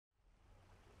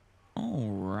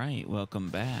right, welcome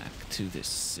back to this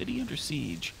city under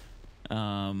siege.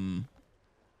 I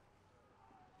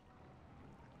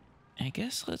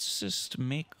guess let's just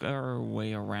make our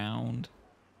way around,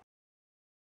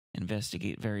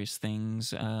 investigate various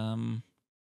things.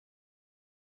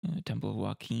 Temple of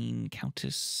Joaquin,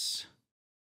 Countess.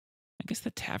 I guess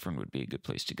the tavern would be a good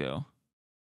place to go.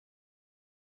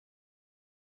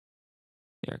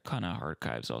 The Arcana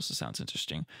Archives also sounds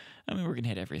interesting. I mean, we're gonna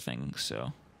hit everything,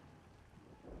 so.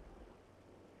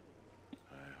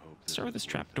 Let's start with this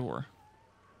trap door.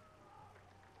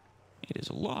 It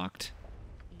is locked.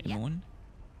 Yep. Anyone?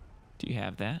 Do you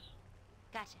have that?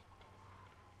 Gotcha.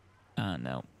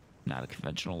 No, not a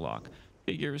conventional lock.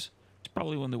 Figures. It's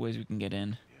probably one of the ways we can get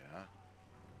in. Yeah.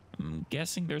 I'm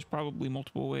guessing there's probably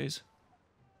multiple ways.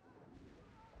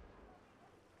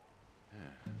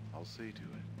 I'll see to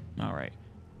it. All right.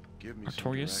 Give me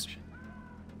Artorias, some direction.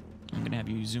 I'm gonna have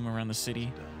you zoom around the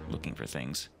city looking for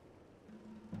things.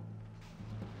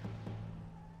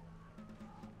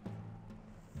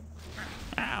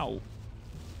 Ow!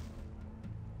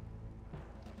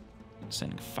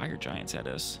 Sending fire giants at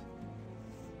us.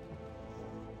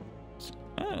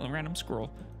 Oh, a random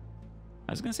scroll.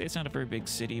 I was gonna say it's not a very big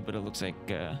city, but it looks like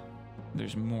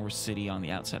there's more city on the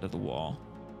outside of the wall.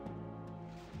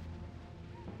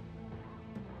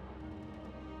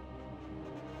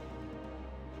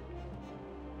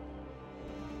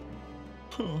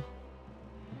 Huh.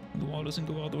 The wall doesn't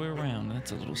go all the way around.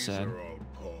 That's a little These sad. are all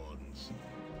pawns.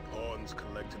 Pawns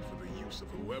collected for the use of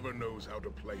whoever knows how to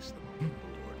place them on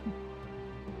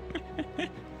the board.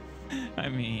 I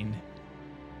mean,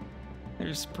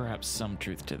 there's perhaps some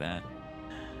truth to that.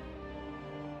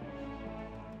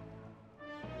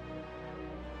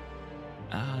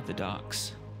 Ah, the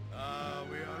docks.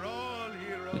 We are all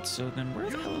heroes. Wait, so then where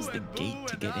the hell is the You and gate Boo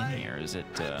to and get in I, here? Is it,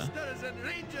 hamsters and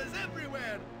rangers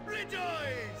everywhere.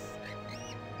 Rejoice!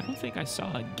 I don't think I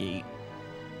saw a gate.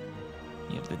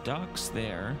 You have the docks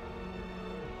there.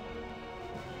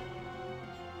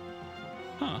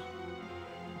 Huh.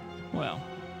 Well,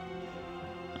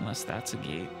 unless that's a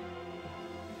gate.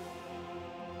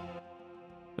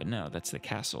 But no, that's the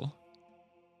castle.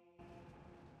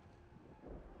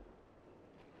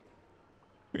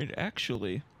 And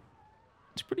actually,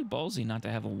 it's pretty ballsy not to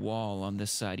have a wall on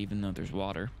this side, even though there's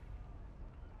water.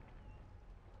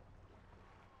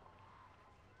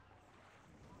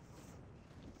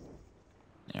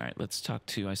 All right, let's talk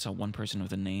to, I saw one person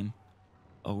with a name.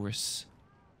 Oris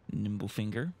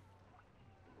Nimblefinger.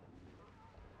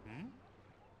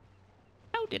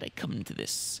 How did I come into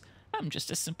this? I'm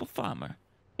just a simple farmer.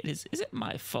 Is it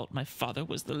my fault my father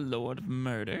was the Lord of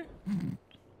Murder?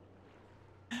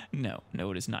 No,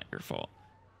 it is not your fault.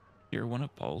 You're one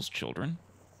of Baal's children.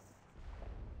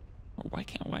 Or why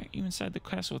aren't you inside the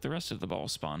castle with the rest of the Baal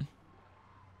spawn?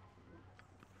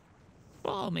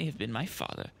 Baal may have been my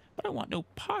father, but I want no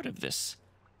part of this.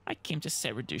 I came to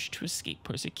Ceradush to escape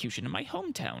persecution in my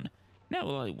hometown. Now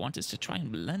all I want is to try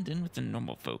and blend in with the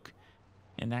normal folk.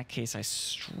 In that case, I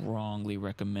strongly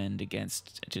recommend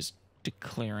against just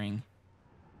declaring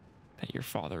that your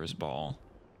father is Baal.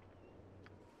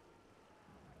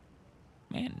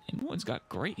 Man, everyone's got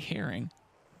great hearing.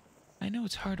 I know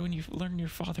it's hard when you learn your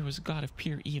father was a god of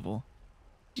pure evil.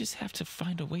 You just have to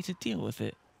find a way to deal with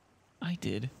it. I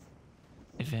did.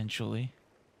 Eventually.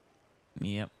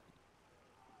 Yep.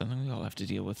 Something we all have to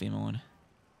deal with, Imoen.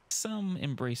 Some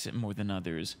embrace it more than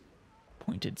others.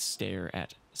 Pointed stare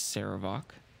at Saravok.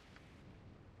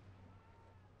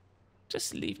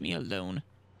 Just leave me alone.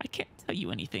 I can't tell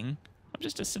you anything. I'm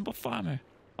just a simple farmer.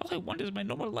 All I want is my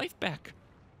normal life back.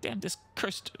 Damn this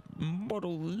cursed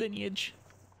mortal lineage.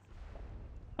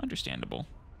 Understandable.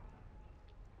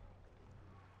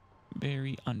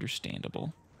 Very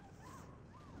understandable.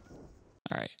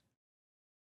 Alright.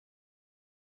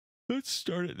 Let's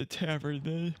start at the tavern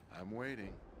then. I'm waiting.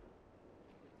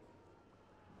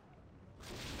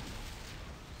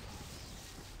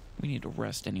 We need to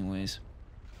rest anyways.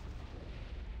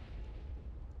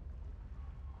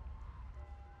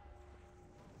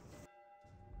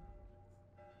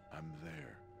 I'm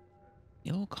there.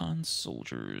 Ilkhan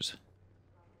soldiers.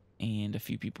 And a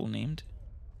few people named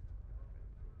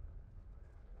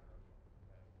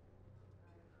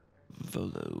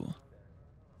Volo.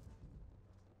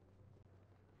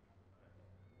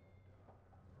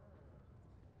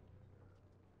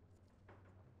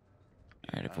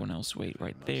 Alright, everyone else wait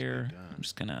right Must be there. done. I'm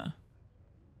just gonna...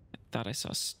 I thought I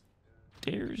saw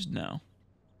stairs? No.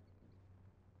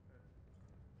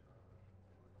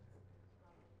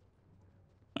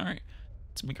 Alright,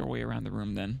 let's make our way around the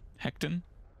room then. Hecton?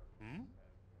 Hmm?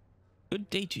 Good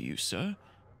day to you, sir.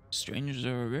 Strangers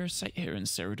are a rare sight here in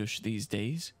Ceradush these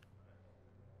days.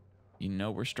 You know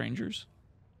we're strangers?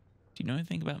 Do you know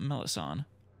anything about Melisande?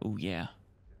 Oh, yeah.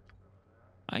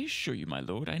 I assure you, my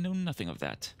lord, I know nothing of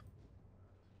that.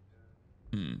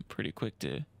 Pretty quick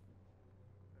to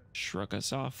shrug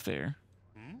us off there.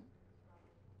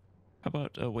 How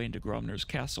about a way into Gromner's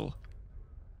castle?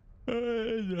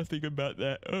 Nothing about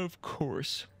that, of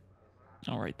course.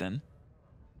 Alright then.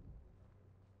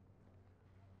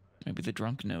 Maybe the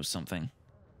drunk knows something.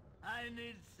 I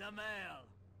need some ale.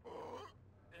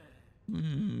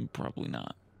 Probably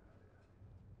not.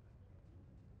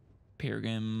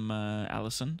 Pergam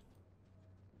Allison?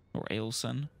 Or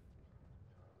Ailson?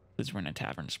 Lives in a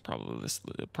tavern is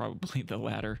probably the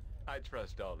latter. I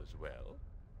trust all is well.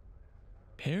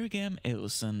 Pergam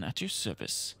Ailson at your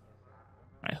service.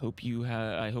 I hope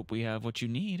we have what you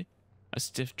need. A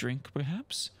stiff drink,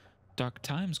 perhaps? Dark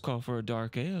times call for a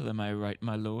dark ale, am I right,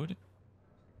 my lord?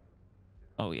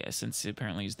 Oh yeah, since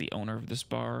apparently he's the owner of this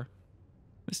bar,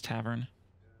 this tavern.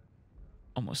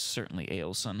 Almost certainly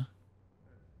Ailson.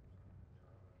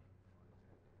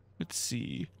 Let's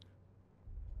see.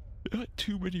 Not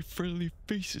too many friendly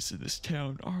faces in this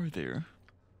town, are there?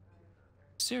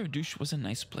 Ceradush was a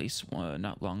nice place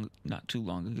not too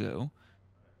long ago.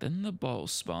 Then the ball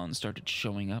spawn started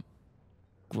showing up.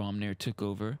 Gromner took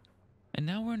over, and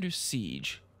now we're under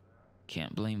siege.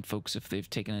 Can't blame folks if they've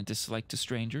taken a dislike to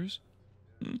strangers.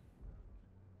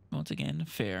 Once again,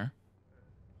 fair.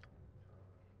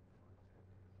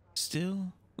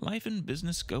 Still, life and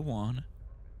business go on,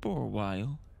 for a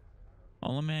while.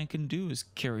 All a man can do is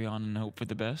carry on and hope for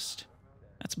the best.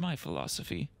 That's my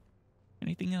philosophy.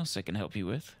 Anything else I can help you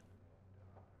with?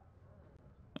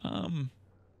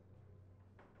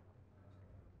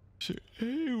 So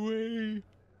anyway...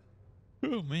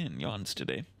 Oh man, yawns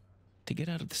today. To get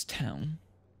out of this town?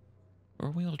 Or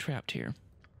are we all trapped here?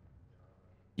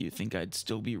 You think I'd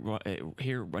still be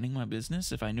here running my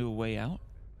business if I knew a way out?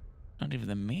 Not even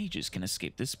the mages can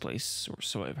escape this place, or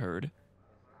so I've heard.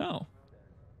 Oh.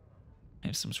 I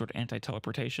have some sort of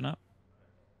anti-teleportation up?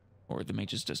 Or the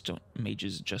mages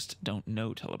just don't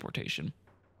know teleportation.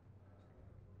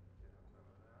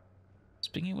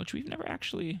 Speaking of which, we've never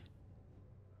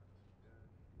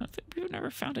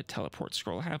found a teleport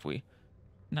scroll, have we?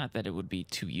 Not that it would be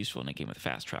too useful in a game with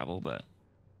fast travel, but...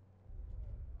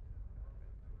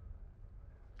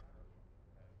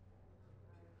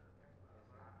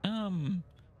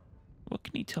 What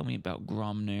can you tell me about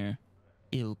Gromner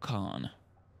Ilkhan?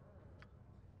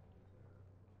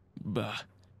 Bah,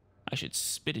 I should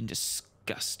spit in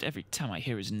disgust every time I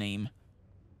hear his name.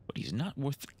 But he's not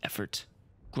worth the effort.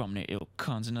 Gromner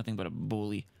Ilkhan's nothing but a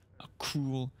bully, a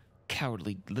cruel,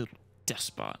 cowardly little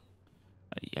despot.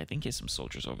 I think he has some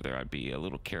soldiers over there. I'd be a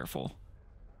little careful.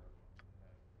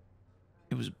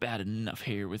 It was bad enough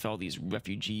here with all these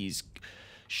refugees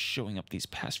showing up these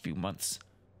past few months.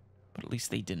 But at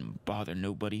least they didn't bother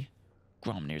nobody.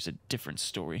 Gromner's a different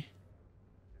story.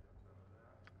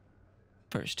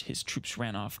 First, his troops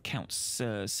ran off Count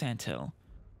Santel.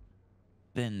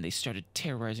 Then they started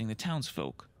terrorizing the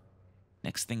townsfolk.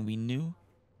 Next thing we know,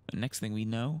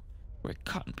 we're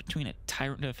caught in between a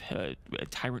tyrant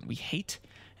we hate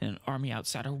and an army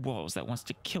outside our walls that wants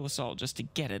to kill us all just to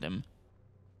get at him.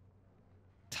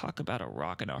 Talk about a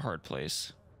rock in a hard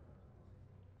place.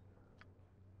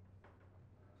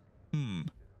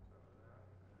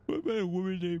 What about a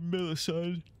woman named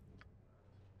Melisande?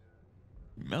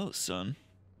 Melisande?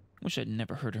 Wish I'd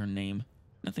never heard her name.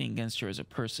 Nothing against her as a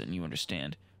person, you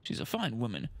understand. She's a fine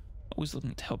woman, always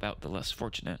looking to help out the less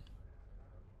fortunate.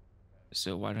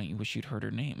 So why don't you wish you'd heard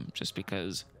her name? Just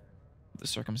because of the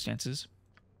circumstances?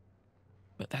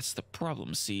 But that's the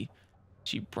problem, see?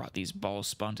 She brought these balls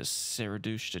spawn to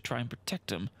Ceradush to try and protect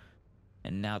them.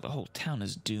 And now the whole town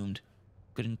is doomed.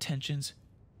 Good intentions,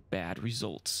 bad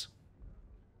results.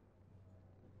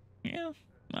 Yeah,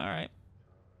 alright.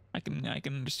 I can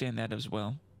understand that as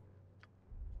well.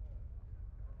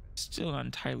 Still not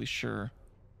entirely sure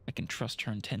I can trust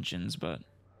her intentions, but...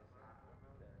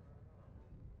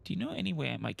 Do you know any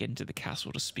way I might get into the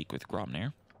castle to speak with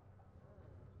Gromner?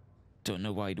 Don't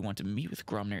know why you'd want to meet with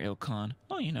Gromner Ilkhan.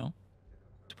 Oh, you know,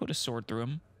 to put a sword through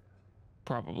him.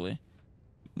 Probably.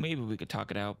 Maybe we could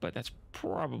talk it out, but that's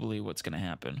probably what's gonna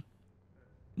happen.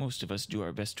 Most of us do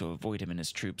our best to avoid him and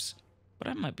his troops, but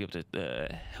I might be able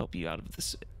to help you out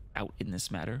in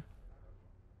this matter.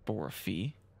 For a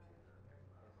fee.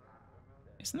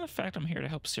 Isn't the fact I'm here to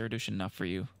help Ceradush enough for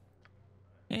you?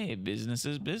 Hey, business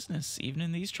is business, even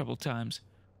in these troubled times.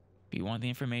 If you want the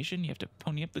information, you have to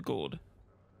pony up the gold.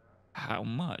 How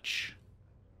much?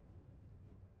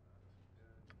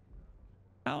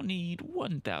 I'll need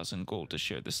 1,000 gold to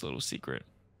share this little secret.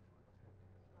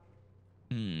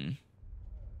 I'll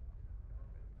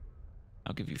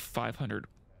give you 500.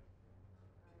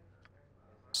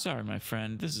 Sorry, my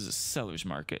friend. This is a seller's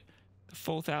market. The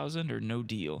full 1,000 or no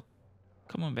deal.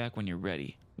 Come on back when you're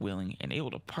ready, willing, and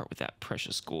able to part with that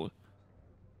precious gold.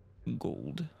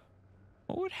 Gold?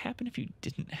 What would happen if you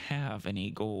didn't have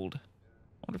any gold?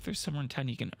 I wonder if there's somewhere in town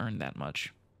you can earn that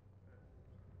much.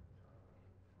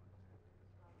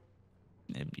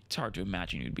 It's hard to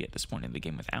imagine you'd be at this point in the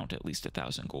game without at least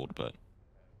 1,000 gold, but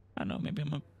I don't know, maybe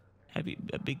I'm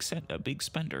a big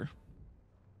spender.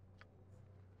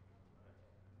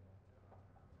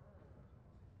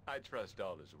 I trust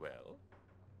all is well.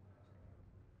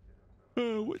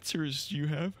 What service do you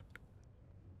have?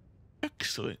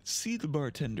 Excellent. See the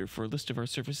bartender for a list of our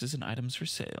services and items for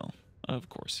sale. Of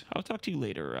course. I'll talk to you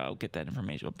later. I'll get that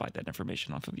information. I'll buy that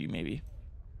information off of you, maybe.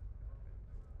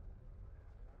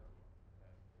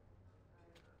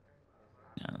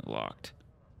 Locked.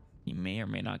 You may or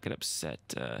may not get upset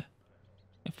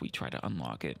if we try to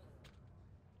unlock it.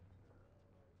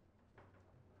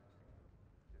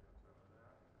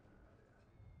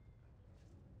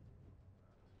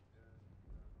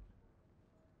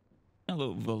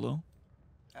 Hello, Volo.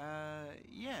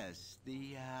 Yes,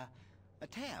 a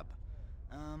tab.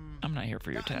 I'm not here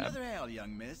for your tab. Another ale,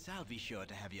 young miss. I'll be sure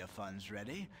to have your funds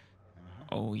ready.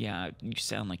 Oh, yeah, you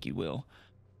sound like you will.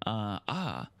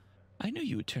 I knew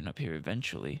you would turn up here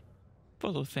eventually.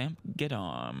 Volo Thamp, get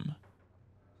on.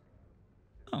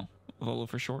 Oh, Volo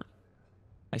for short.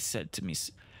 I said to me,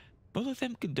 Volo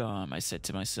Thamp Gadam, I said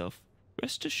to myself,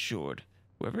 rest assured,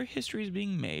 wherever history is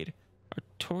being made,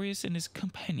 Artorias and his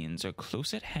companions are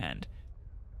close at hand.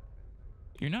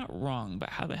 You're not wrong, but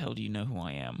how the hell do you know who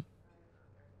I am?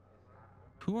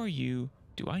 Who are you?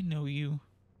 Do I know you?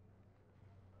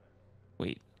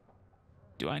 Wait,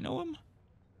 do I know him?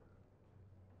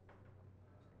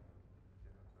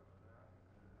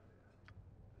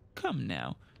 Come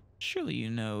now, surely you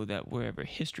know that wherever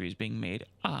history is being made,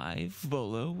 I,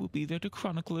 Volo, will be there to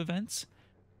chronicle events.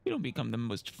 You don't become the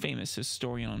most famous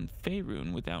historian on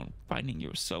Faerun without finding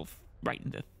yourself right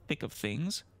in the thick of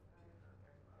things.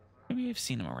 Maybe I've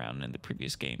seen him around in the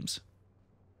previous games.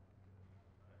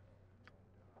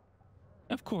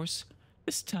 Of course,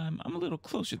 this time I'm a little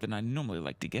closer than I normally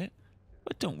like to get,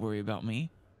 but don't worry about me.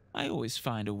 I always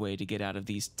find a way to get out of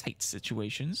these tight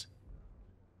situations.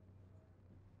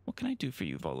 What can I do for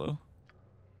you, Volo?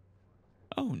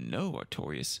 Oh no,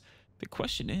 Artorias. The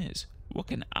question is, what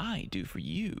can I do for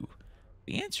you?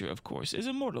 The answer, of course, is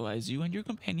immortalize you and your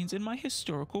companions in my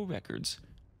historical records.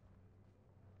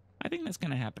 I think that's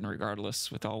going to happen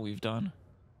regardless with all we've done.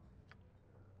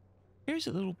 Here's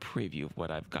a little preview of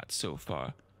what I've got so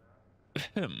far.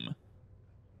 Ahem.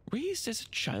 Raised as a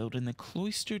child in the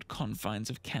cloistered confines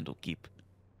of Candlekeep.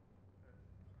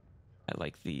 I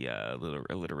like the little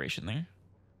alliteration there.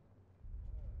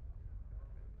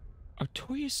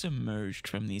 Artorias emerged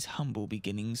from these humble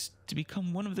beginnings to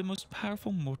become one of the most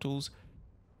powerful mortals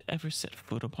ever set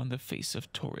foot upon the face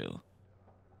of Toril.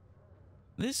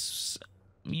 This,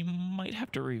 you might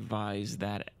have to revise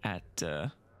that at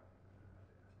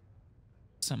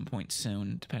some point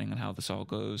soon, depending on how this all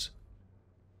goes.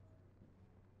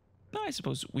 I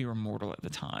suppose we were mortal at the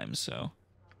time, so.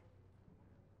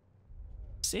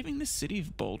 Saving the city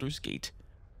of Baldur's Gate,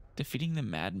 defeating the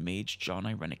mad mage John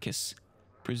Irenicus,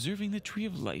 preserving the Tree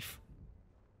of Life.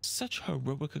 Such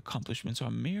heroic accomplishments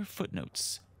are mere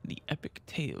footnotes in the epic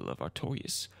tale of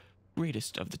Artorias,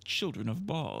 greatest of the children of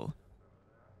Bhaal.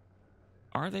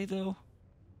 Are they, though?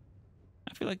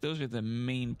 I feel like those are the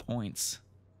main points.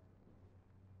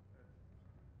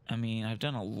 I mean, I've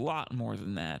done a lot more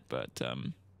than that, but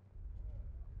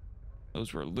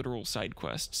those were literal side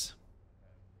quests.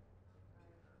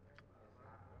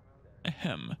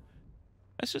 Ahem.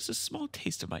 That's just a small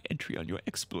taste of my entry on your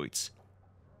exploits.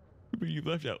 But you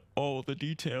left out all the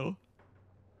detail.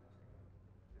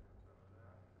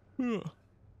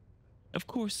 Of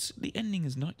course, the ending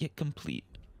is not yet complete.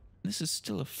 This is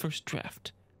still a first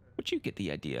draft, but you get the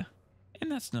idea.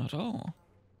 And that's not all.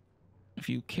 If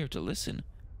you care to listen,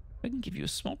 I can give you a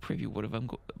small preview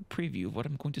of what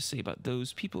I'm going to say about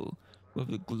those people who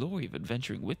have the glory of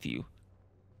adventuring with you.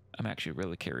 I'm actually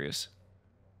really curious.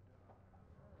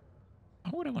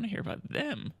 Why would I want to hear about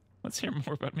them? Let's hear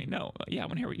more about me. No, yeah, I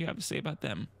want to hear what you have to say about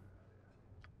them.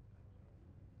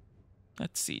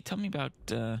 Let's see. Tell me about,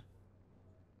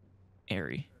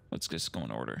 Aerie. Let's just go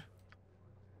in order.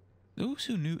 Those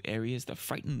who knew Aerie as the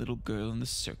frightened little girl in the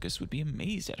circus would be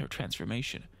amazed at her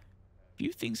transformation.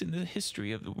 Few things in the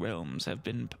history of the realms have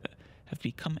have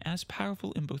become as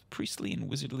powerful in both priestly and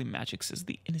wizardly magics as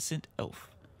the innocent elf.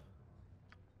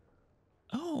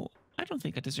 Oh, I don't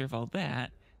think I deserve all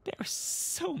that. There are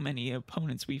so many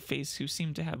opponents we face who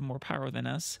seem to have more power than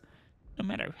us. No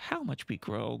matter how much we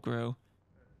grow.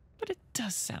 But it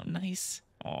does sound nice.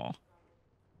 Aw.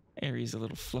 Aries a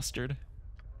little flustered.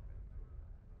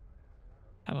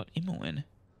 How about Imoen?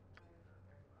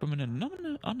 From an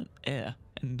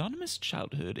anonymous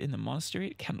childhood in the monastery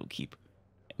at Candlekeep,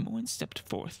 Imoen stepped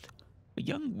forth, a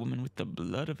young woman with the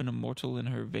blood of an immortal in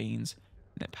her veins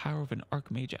and the power of an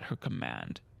archmage at her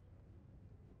command.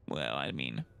 Well, I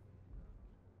mean,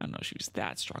 I don't know if she was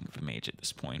that strong of a mage at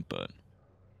this point, but...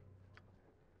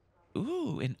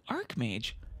 Ooh, an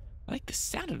archmage! I like the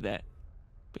sound of that.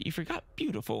 But you forgot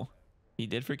beautiful. You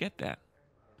did forget that.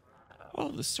 All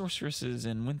the sorceresses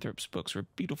in Winthrop's books were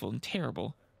beautiful and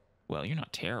terrible. Well, you're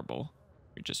not terrible.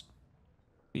 You're just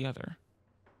the other.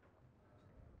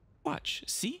 Watch,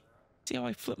 see? See how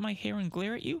I flip my hair and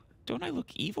glare at you? Don't I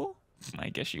look evil? I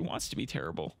guess she wants to be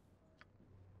terrible.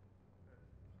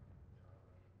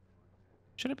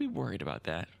 Should I be worried about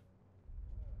that?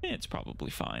 It's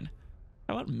probably fine.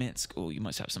 How about Minsk? Oh, you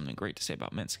must have something great to say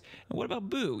about Minsk. And what about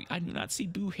Boo? I do not see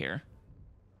Boo here.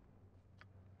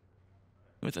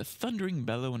 With a thundering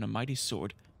bellow and a mighty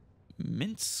sword,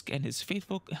 Minsk and his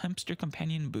faithful hamster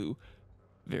companion Boo.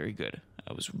 Very good.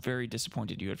 I was very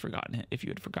disappointed if you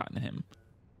had forgotten him.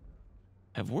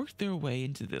 Have worked their way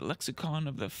into the lexicon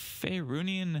of the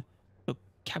Faerunian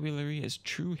vocabulary as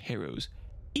true heroes.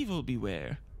 Evil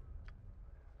beware.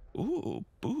 Ooh,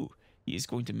 Boo. He is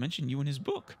going to mention you in his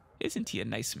book. Isn't he a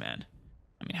nice man?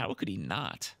 I mean, how could he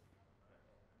not?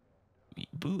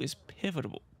 Boo is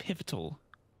pivotal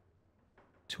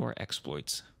to our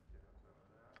exploits.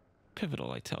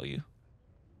 Pivotal, I tell you.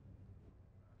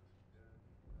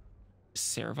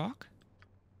 Servok?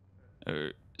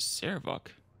 Servok?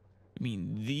 You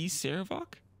mean the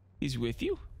Servok? He's with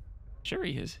you? Sure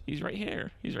he is. He's right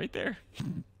here. He's right there.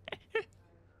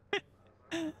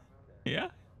 Yeah?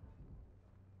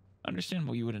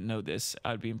 Understandable you wouldn't know this.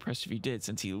 I'd be impressed if you did,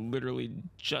 since he literally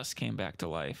just came back to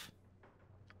life.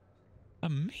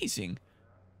 Amazing!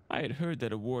 I had heard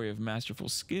that a warrior of masterful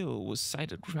skill was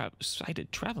sighted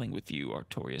traveling with you,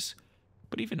 Artorias,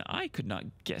 but even I could not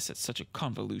guess at such a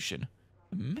convolution.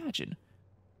 Imagine,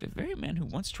 the very man who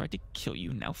once tried to kill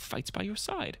you now fights by your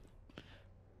side.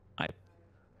 I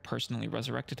personally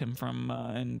resurrected him from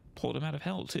and pulled him out of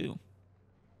hell, too.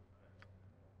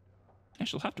 I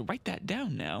shall have to write that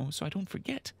down now, so I don't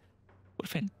forget. What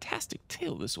a fantastic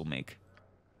tale this will make.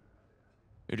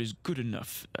 It is good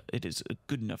enough. It is a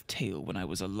good enough tale when I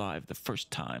was alive the first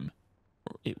time.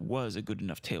 Or it was a good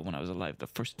enough tale when I was alive the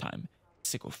first time.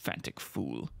 Sycophantic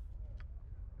fool.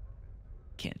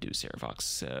 Can't do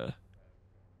Servok's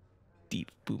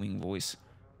deep, booming voice.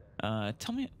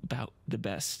 Tell me about the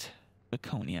best,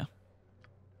 Laconia.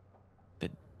 The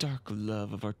dark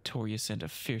love of Artorias and a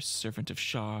fierce servant of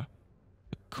Shar.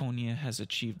 Laconia has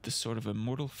achieved the sort of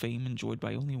immortal fame enjoyed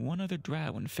by only one other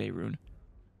drow in Faerun.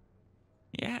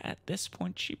 Yeah, at this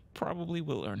point, she probably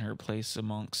will earn her place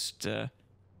amongst the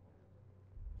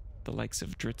likes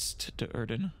of Dritz to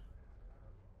Erden.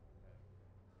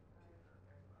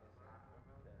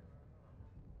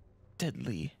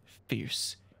 Deadly,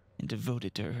 fierce, and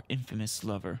devoted to her infamous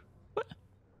lover. What?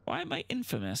 Why am I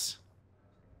infamous?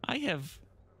 I have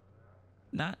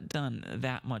not done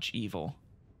that much evil.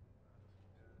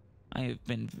 I have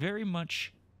been very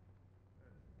much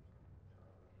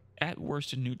at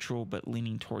worst neutral, but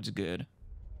leaning towards good.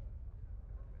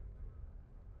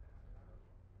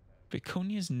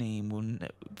 Viconia's name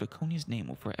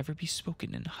will forever be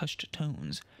spoken in hushed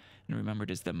tones, and remembered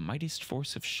as the mightiest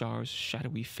force of Shar's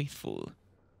shadowy faithful.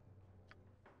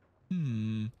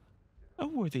 A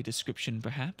worthy description,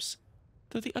 perhaps,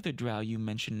 though the other drow you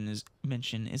mention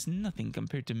is nothing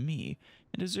compared to me,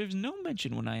 and deserves no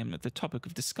mention when I am at the topic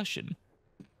of discussion.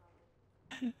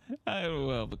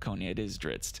 Well, Viconia, it is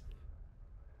Dritz.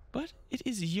 But it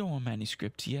is your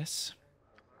manuscript, yes?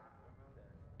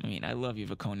 I mean, I love you,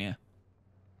 Viconia,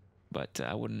 but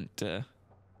I wouldn't downplay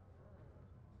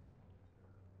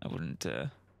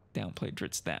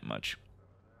Dritz that much.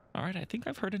 Alright, I think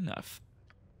I've heard enough.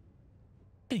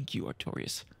 Thank you,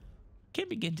 Artorias. Can't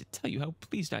begin to tell you how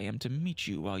pleased I am to meet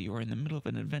you while you are in the middle of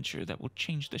an adventure that will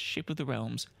change the shape of the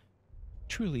realms.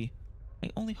 Truly,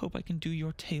 I only hope I can do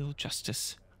your tale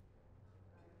justice.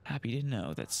 Happy to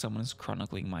know that someone is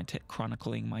chronicling my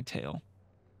tale.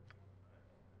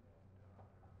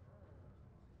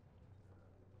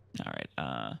 Alright,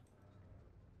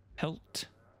 Helt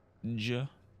J.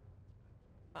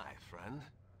 Hi, friend.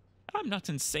 I'm not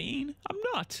insane. I'm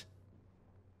not.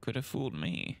 Could have fooled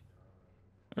me.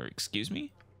 Or, excuse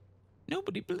me?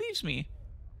 Nobody believes me.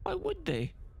 Why would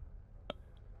they?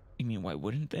 You mean, why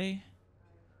wouldn't they?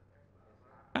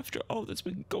 After all that's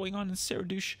been going on in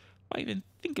Ceradush, why even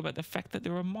think about the fact that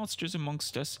there are monsters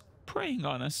amongst us, preying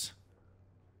on us?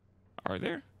 Are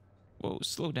there? Whoa,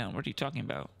 slow down. What are you talking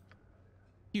about?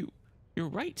 You're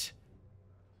right.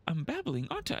 I'm babbling,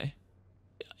 aren't I?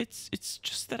 It's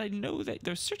just that I know that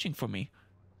they're searching for me.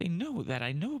 They know that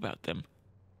I know about them.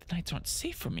 The nights aren't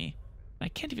safe for me. I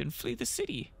can't even flee the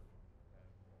city.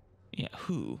 Yeah,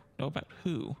 who? Know about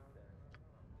who?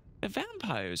 The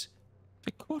vampires.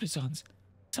 The courtesans.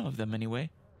 Some of them, anyway.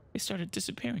 They started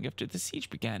disappearing after the siege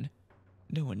began.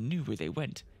 No one knew where they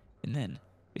went. And then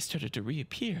they started to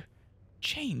reappear.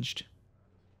 Changed.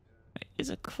 It is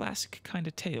a classic kind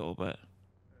of tale, but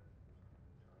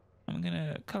I'm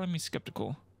gonna color me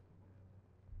skeptical.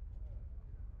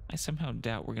 I somehow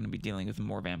doubt we're gonna be dealing with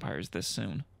more vampires this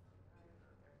soon.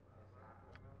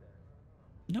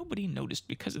 Nobody noticed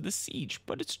because of the siege,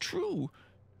 but it's true.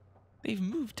 They've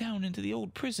moved down into the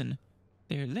old prison.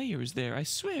 There are layers there, I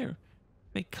swear.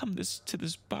 They come to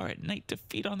this bar at night to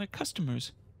feed on their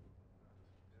customers.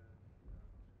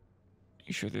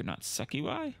 You sure they're not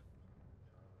succubi?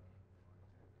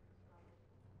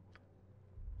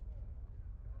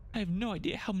 I have no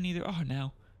idea how many there are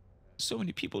now. So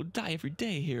many people die every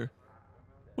day here.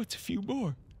 What's a few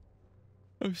more?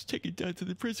 I was taken down to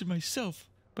the prison myself,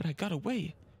 but I got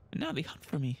away, and now they hunt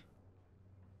for me.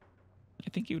 I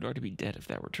think you would already be dead if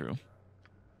that were true.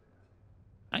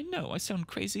 I know, I sound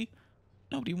crazy.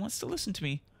 Nobody wants to listen to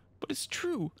me, but it's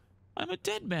true. I'm a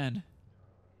dead man.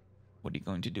 What are you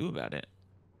going to do about it?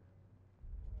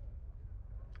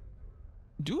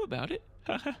 Do about it?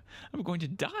 I'm going to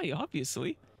die,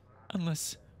 obviously.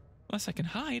 Unless I can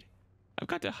hide. I've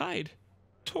got to hide.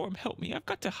 Torm, help me. I've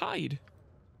got to hide.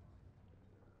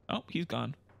 Oh, he's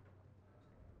gone.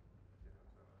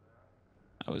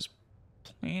 I was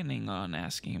planning on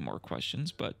asking him more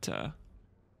questions, but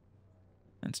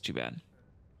that's too bad.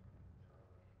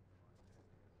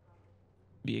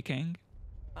 Be a king?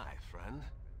 Hi, friend.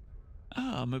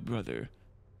 Ah, my brother.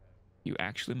 You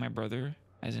actually my brother?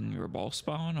 As in you're a ball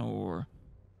spawn, or...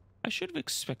 I should have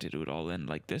expected it would all end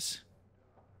like this.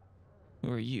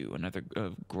 Who are you? Another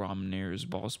of Gromnir's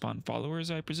ball spawn followers,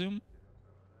 I presume?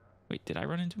 Wait, did I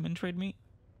run into him in trade meet?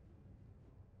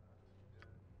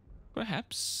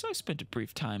 Perhaps I spent a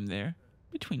brief time there.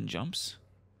 Between jumps.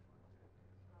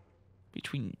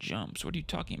 Between jumps? What are you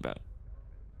talking about?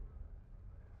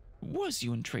 Was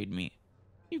you in trade meet?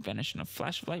 You vanished in a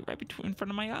flash of light right in front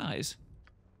of my eyes.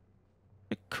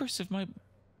 The curse of my...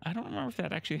 I don't remember if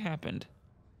that actually happened.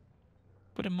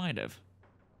 But it might have.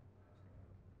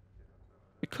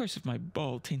 The curse of my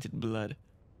ball-tainted blood.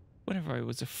 Whenever I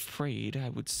was afraid, I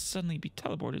would suddenly be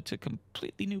teleported to a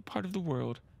completely new part of the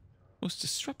world. Most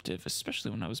disruptive,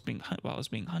 especially when I was being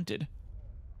hunted.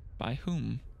 By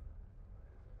whom?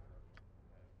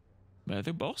 By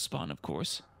other ball spawn, of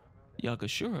course.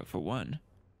 Yagashura, for one.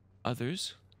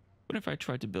 Others, whenever I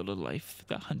tried to build a life,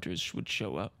 the hunters would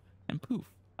show up, and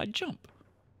poof, I'd jump.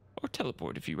 Or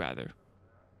teleport, if you rather.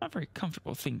 Not a very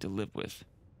comfortable thing to live with.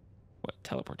 What,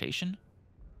 teleportation?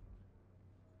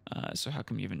 So how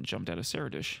come you even jumped out of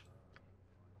Ceradush?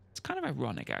 It's kind of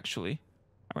ironic, actually.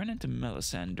 I ran into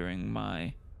Melisande during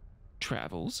my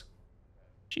travels.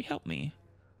 She helped me,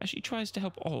 as she tries to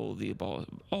help all the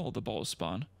ball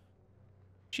spawn.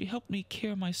 She helped me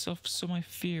cure myself so my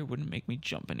fear wouldn't make me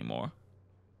jump anymore.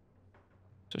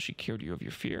 So she cured you of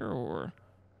your fear, or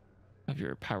of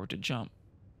your power to jump?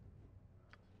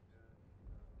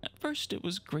 At first, it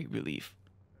was great relief.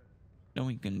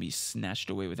 Knowing you can be snatched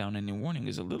away without any warning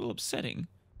is a little upsetting.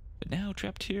 But now,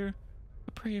 trapped here,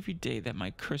 I pray every day that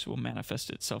my curse will manifest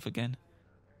itself again.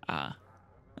 Ah,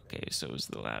 okay, so is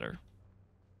the latter.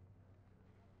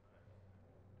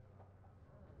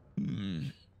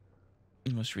 You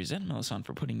must resent Melisande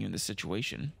for putting you in this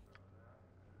situation.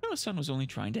 Melisande was only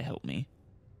trying to help me.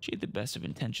 She had the best of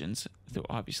intentions, though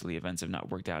obviously events have not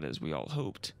worked out as we all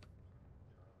hoped.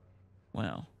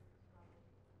 Well,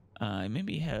 I may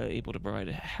be able to provide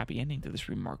a happy ending to this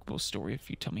remarkable story if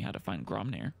you tell me how to find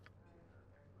Gromnir.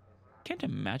 Can't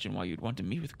imagine why you'd want to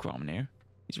meet with Gromnir.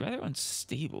 He's rather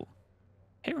unstable.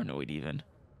 Paranoid, even.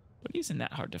 But he isn't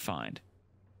that hard to find.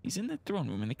 He's in the throne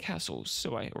room in the castle,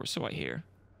 so I hear.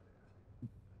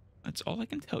 That's all I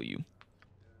can tell you.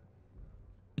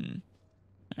 Alright,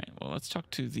 well, let's talk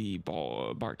to the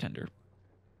bartender.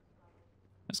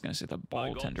 I was going to say the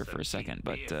ball tender for a second,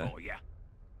 but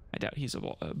I doubt he's a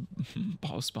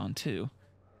ball spawn too.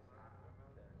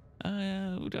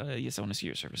 Yes, I want to see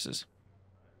your services.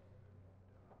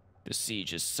 The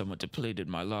siege has somewhat depleted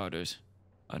my larders.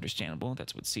 Understandable,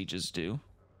 that's what sieges do.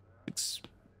 It's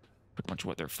pretty much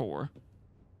what they're for.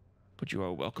 But you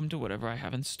are welcome to whatever I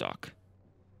have in stock.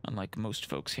 Unlike most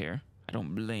folks here, I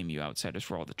don't blame you outsiders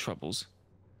for all the troubles.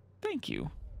 Thank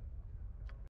you.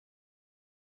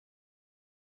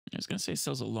 I was going to say it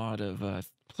sells a lot of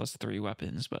 +3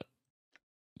 weapons, but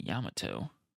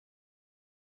Yamato.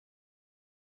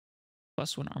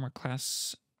 +1 armor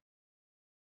class.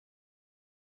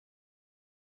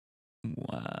 Is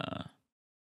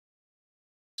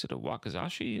it a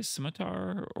Wakizashi, a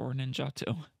scimitar, or a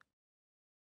ninjato?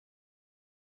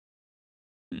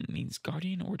 Means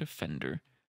guardian or defender.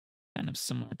 Kind of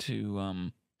similar to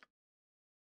one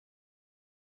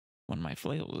of my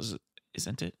flails,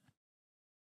 isn't it?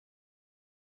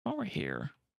 While we're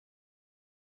here,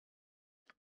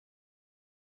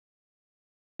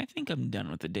 I think I'm done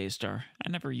with the Daystar. I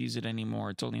never use it anymore.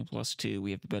 It's only a +2.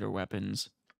 We have better weapons.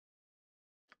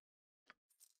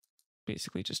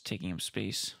 Basically just taking up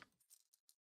space.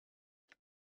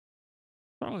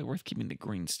 Probably worth keeping the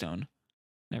greenstone.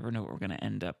 Never know what we're going to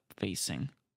end up facing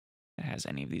that has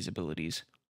any of these abilities.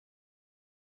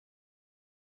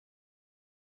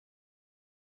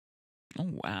 Oh,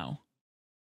 wow.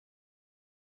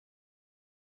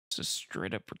 This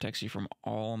straight up protects you from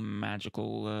all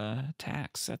magical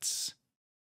attacks. That's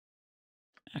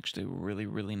actually really,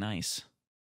 really nice.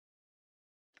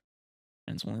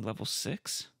 And it's only level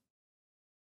 6?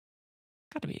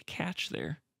 Gotta be a catch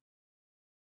there.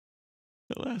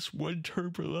 It lasts 1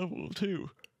 turn per level,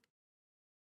 too.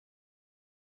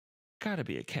 Gotta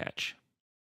be a catch.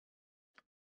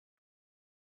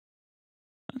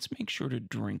 Let's make sure to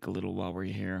drink a little while we're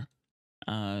here.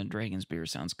 Dragon's beer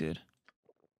sounds good.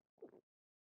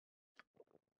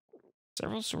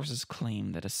 Several sources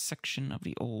claim that a section of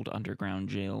the old underground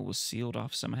jail was sealed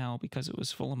off somehow because it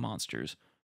was full of monsters.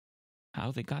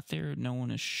 How they got there, no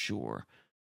one is sure.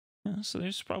 So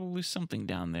there's probably something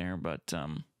down there, but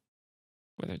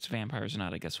whether it's vampires or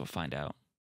not, I guess we'll find out.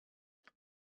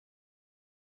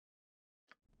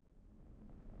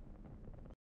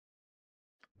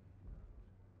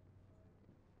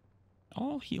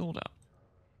 All healed up.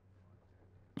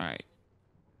 Alright.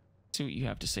 See what you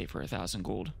have to say for 1,000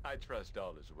 gold. I trust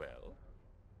all is well.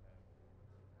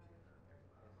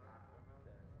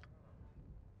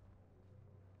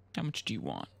 How much do you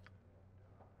want?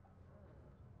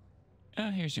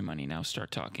 Here's your money now.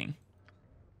 Start talking.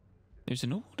 There's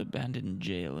an old abandoned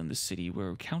jail in the city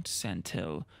where Count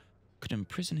Santel could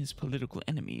imprison his political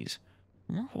enemies.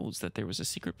 Rumor holds that there was a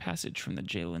secret passage from the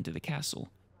jail into the castle.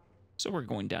 So we're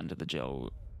going down to the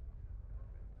jail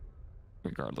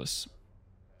regardless.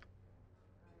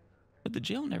 But the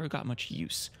jail never got much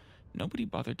use. Nobody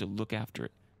bothered to look after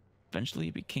it. Eventually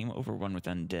it became overrun with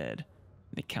undead.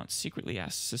 The Count secretly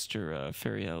asked Sister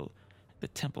Fariel at the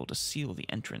temple to seal the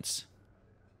entrance.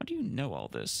 How do you know all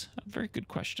this? A very good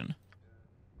question.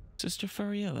 Sister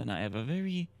Fariel and I have a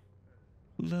very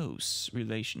close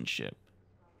relationship.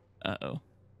 Uh-oh.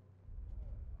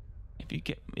 If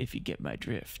you get my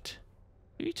drift.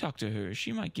 If you talk to her,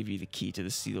 she might give you the key to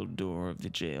the sealed door of the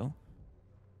jail.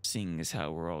 Seeing as how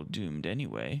we're all doomed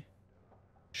anyway.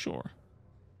 Sure.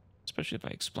 Especially if I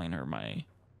explain to her my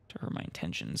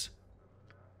intentions.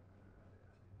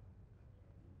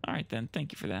 Alright then,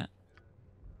 thank you for that.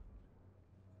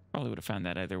 Probably would have found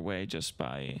that either way just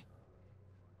by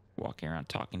walking around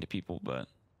talking to people, but...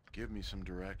 Give me some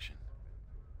direction.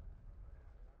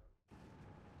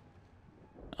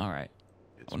 Alright.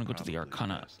 I want to go to the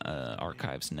Arcana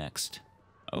archives next.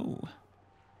 Oh.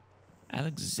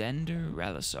 Alexander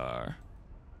Ralisar.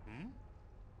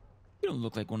 You don't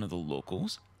look like one of the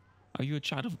locals. Are you a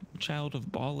child of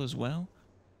Bhaal as well?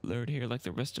 Lured here like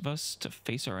the rest of us to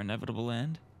face our inevitable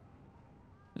end?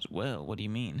 As well, what do you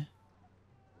mean?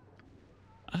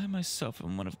 I myself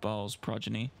am one of Bhaal's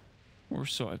progeny, or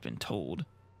so I've been told.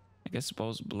 I guess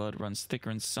Bhaal's blood runs thicker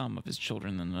in some of his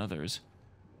children than others.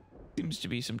 Seems to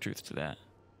be some truth to that.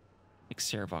 Like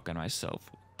Sarevok and myself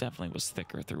definitely was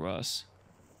thicker through us.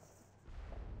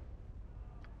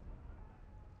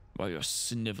 By your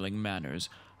sniveling manners,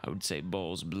 I would say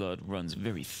Bhaal's blood runs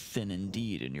very thin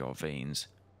indeed in your veins.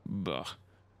 Bah,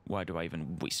 why do I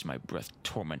even waste my breath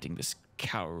tormenting this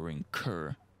cowering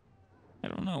cur? I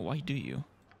don't know, why do you?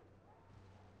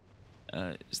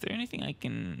 Is there anything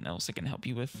else I can help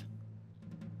you with?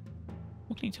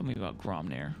 What can you tell me about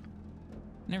Gromnir?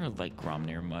 I never liked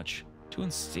Gromnir much. Too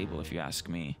unstable if you ask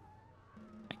me.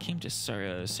 I came to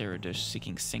Saradish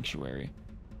seeking sanctuary,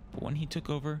 but when he took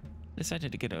over, I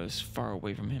decided to get as far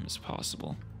away from him as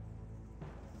possible.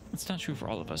 It's not true for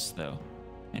all of us, though.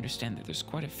 I understand that there's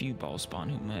quite a few Bhaalspawn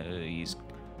whom he's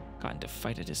gotten to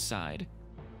fight at his side.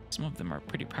 Some of them are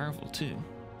pretty powerful too.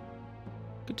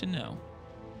 Good to know.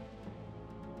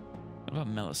 What about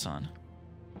Melisande?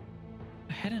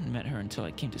 I hadn't met her until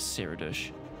I came to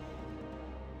Ceradush.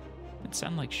 It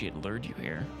sounded like she had lured you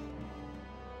here.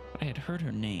 But I had heard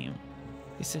her name.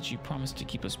 They said she promised to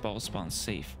keep us Ballspawn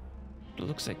safe. But it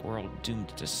looks like we're all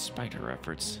doomed despite her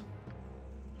efforts.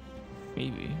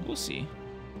 Maybe. We'll see.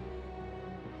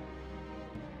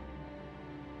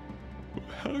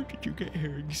 How did you get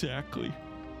here exactly?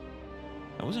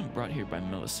 I wasn't brought here by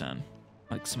Melisande,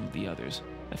 like some of the others.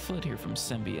 I fled here from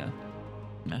Sembia.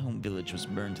 My home village was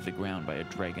burned to the ground by a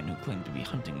dragon who claimed to be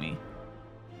hunting me.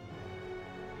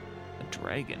 A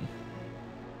dragon?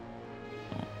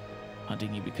 Oh,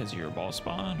 hunting you because you're a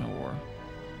Ballspawn, or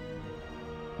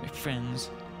my friends,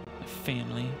 my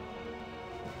family?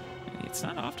 It's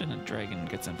not often a dragon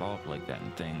gets involved like that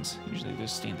in things. Usually they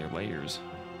just stay in their lairs.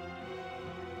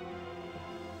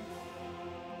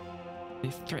 They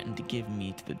threatened to give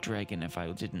me to the dragon if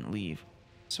I didn't leave,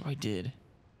 so I did.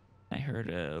 I heard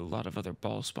a lot of other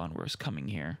Ballspawn were coming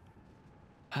here.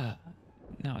 Now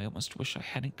I almost wish I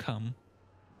hadn't come.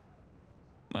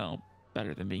 Well,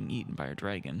 better than being eaten by a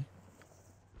dragon.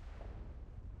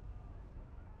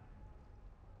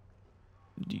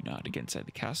 Do you know how to get inside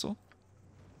the castle?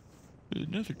 There's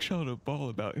another child of Bhaal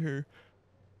about here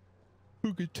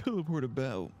who could teleport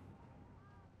about.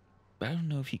 But I don't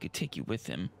know if he could take you with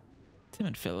him.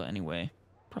 Timid fella anyway.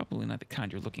 Probably not the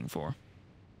kind you're looking for.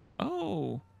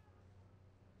 Oh!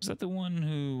 Was that the one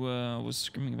who was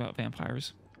screaming about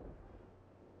vampires?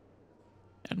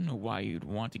 I don't know why you'd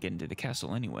want to get into the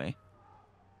castle anyway.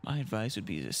 My advice would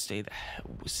be to stay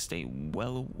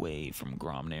well away from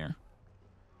Gromnir.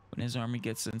 When his army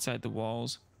gets inside the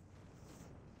walls,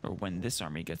 or when this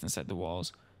army gets inside the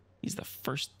walls, he's the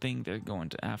first thing they're going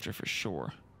to after for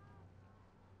sure.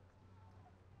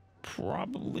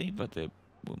 Probably, but they'll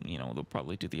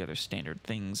probably do the other standard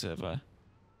things of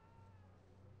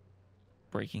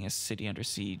breaking a city under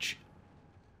siege,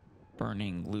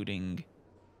 burning, looting,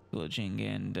 pillaging,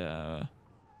 and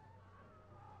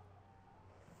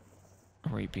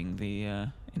raping the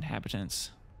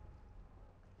inhabitants.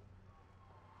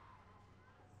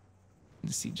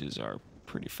 The sieges are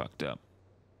pretty fucked up,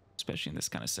 especially in this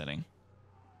kind of setting.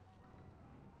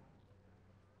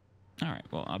 Alright,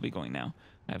 well, I'll be going now.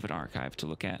 I have an archive to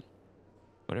look at.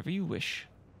 Whatever you wish.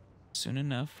 Soon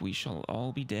enough, we shall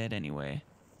all be dead anyway.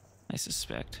 I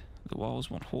suspect. The walls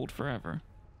won't hold forever.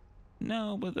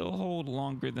 No, but they'll hold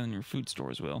longer than your food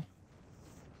stores will.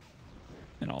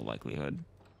 In all likelihood.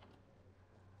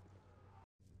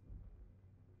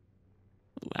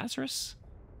 Lazarus?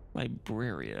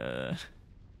 Libraria.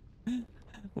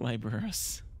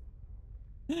 Librarus.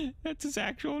 That's his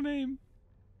actual name.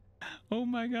 Oh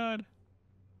my god.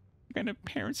 What kind of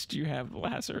parents do you have,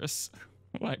 Lazarus?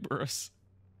 Librarus.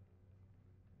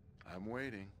 I'm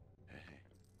waiting.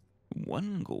 Hey.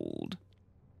 1 gold.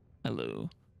 Hello.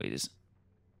 Wait,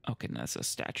 okay, that's a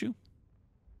statue?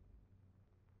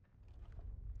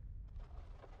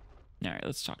 Alright,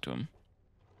 let's talk to him.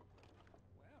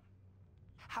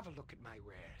 Have a look at my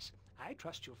wares. I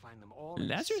trust you'll find them all.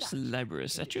 Lazarus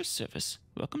Librarus at your service.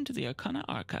 Welcome to the Arcana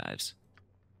Archives.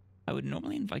 I would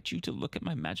normally invite you to look at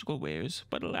my magical wares,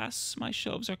 but alas, my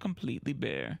shelves are completely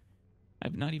bare. I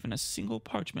have not even a single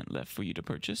parchment left for you to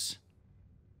purchase.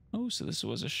 Oh, so this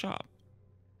was a shop.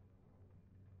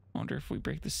 I wonder if we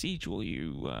break the siege, will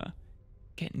you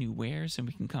get new wares and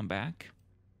we can come back?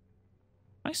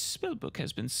 My spellbook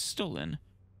has been stolen.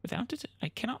 Without it, I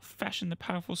cannot fashion the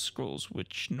powerful scrolls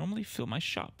which normally fill my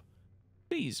shop.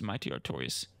 Please, mighty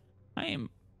Artorias, I am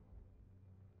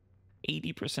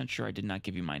 80% sure I did not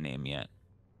give you my name yet.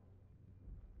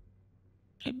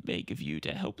 I beg of you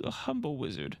to help a humble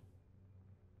wizard.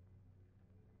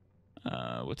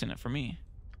 What's in it for me?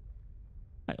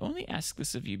 I only ask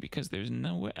this of you because there's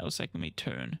nowhere else I can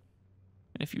return.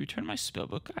 And if you return my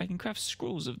spellbook, I can craft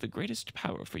scrolls of the greatest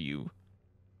power for you.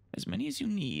 As many as you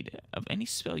need, of any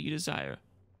spell you desire,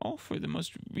 all for the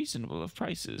most reasonable of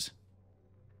prices.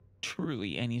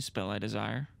 Truly any spell I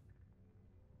desire.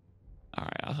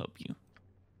 Alright, I'll help you.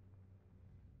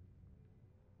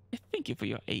 I thank you for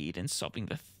your aid in solving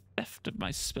the theft of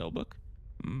my spellbook,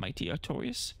 mighty Artorias.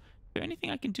 Is there anything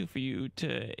I can do for you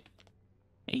to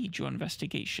aid your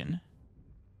investigation?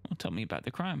 Well, tell me about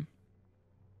the crime.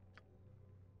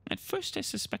 At first I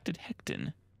suspected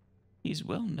Hecton. He's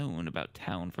well known about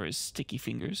town for his sticky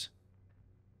fingers.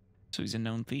 So he's a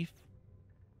known thief?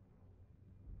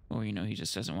 Or, he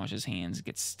just doesn't wash his hands and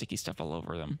gets sticky stuff all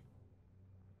over them.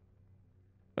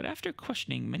 But after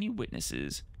questioning many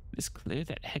witnesses, It is clear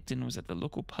that Hecton was at the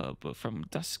local pub from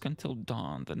dusk until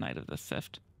dawn the night of the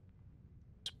theft.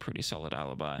 It's a pretty solid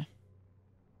alibi.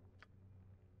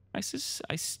 I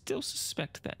still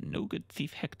suspect that no good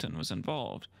thief Hecton was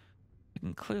involved. I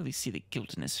can clearly see the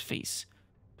guilt in his face,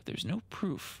 but there's no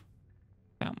proof.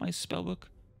 Without my spellbook,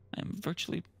 I am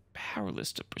virtually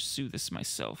powerless to pursue this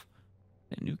myself.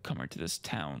 A newcomer to this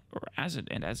town, as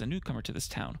a newcomer to this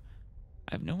town,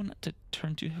 I have no one to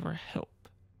turn to for help.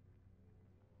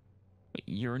 Wait,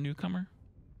 you're a newcomer?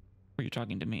 Or are you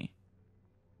talking to me?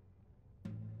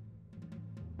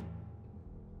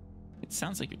 It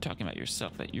sounds like you're talking about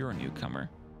yourself, that you're a newcomer.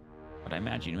 But I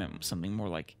imagine you meant something more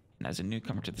like, and as a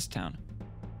newcomer to this town,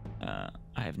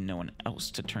 I have no one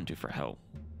else to turn to for help.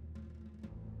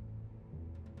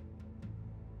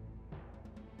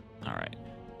 Alright,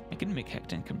 I can make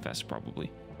Hecton confess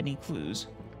probably. Any clues?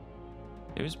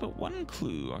 There is but one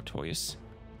clue, Artorias,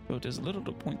 though it does little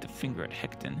to point the finger at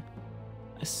Hecton.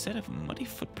 A set of muddy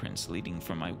footprints leading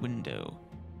from my window.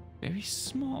 Very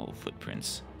small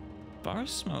footprints. Far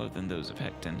smaller than those of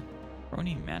Hecton, or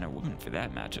any man or woman for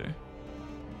that matter.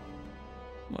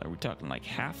 What, are we talking like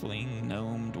halfling,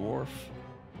 gnome, dwarf?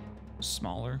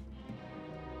 Smaller?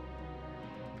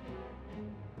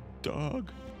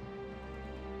 Dog?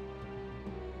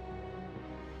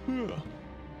 Ugh.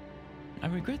 I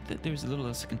regret that there's little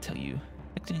else I can tell you.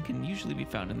 Hecton can usually be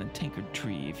found in the tankard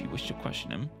tree if you wish to question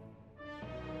him.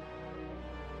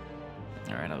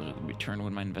 Alright, I'll return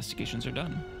when my investigations are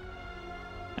done.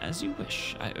 As you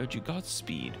wish, I urge you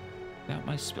Godspeed. Without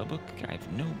my spellbook, I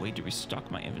have no way to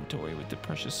restock my inventory with the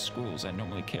precious scrolls I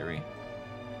normally carry.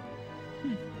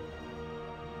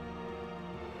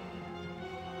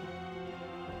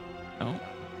 Oh.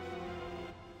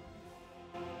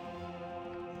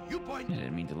 You point. I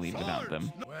didn't mean to leave without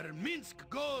them. Where Minsk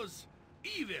goes,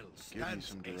 evil Give me stands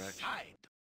some direction. aside.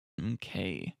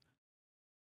 Okay.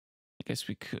 I guess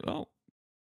we could... Oh.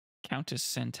 Countess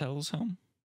Santel's home?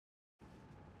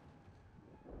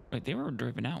 Wait, they were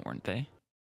driven out, weren't they?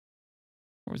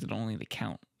 Or was it only the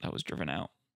Count that was driven out?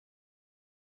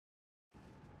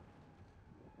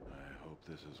 I hope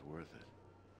this is worth it.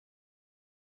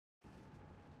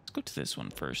 Let's go to this one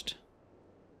first.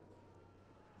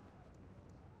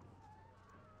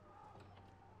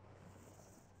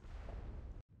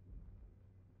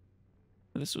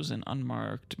 This was an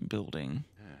unmarked building.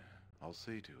 Yeah, I'll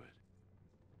see to it.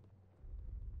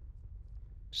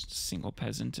 Just a single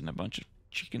peasant and a bunch of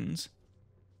chickens.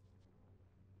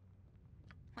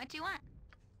 What do you want?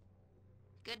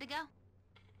 Good to go?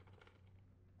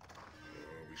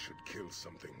 We should kill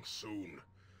something soon.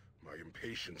 My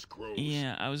impatience grows.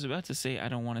 Yeah, I was about to say I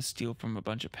don't want to steal from a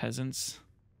bunch of peasants.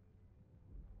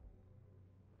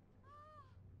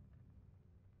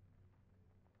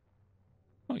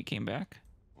 Oh, he came back?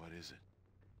 What is it?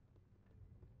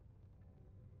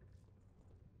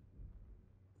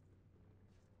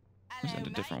 Or is that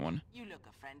a different one? You look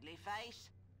a friendly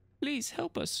face. Please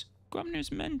help us.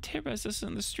 Grumner's men terrorize us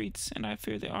in the streets, and I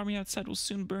fear the army outside will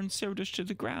soon burn Cerdos to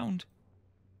the ground.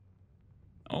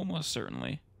 Almost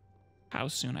certainly. How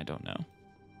soon, I don't know.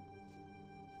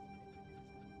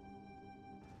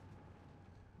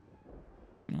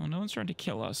 Well, no one's trying to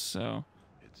kill us, so...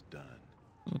 It's done.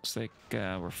 Looks like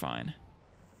we're fine.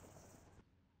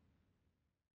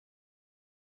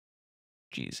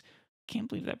 Jeez. Can't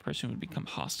believe that person would become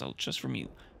hostile just for me,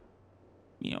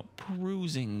 you know,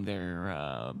 perusing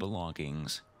their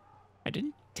belongings. I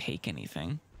didn't take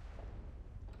anything.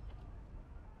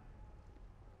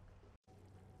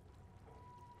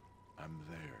 I'm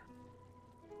there.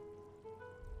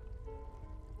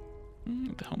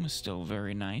 The home is still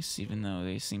very nice, even though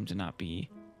they seem to not be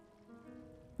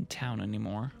in town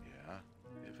anymore. Yeah,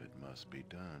 if it must be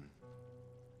done.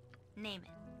 Name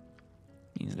it.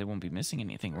 Means they won't be missing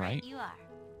anything, right? You are.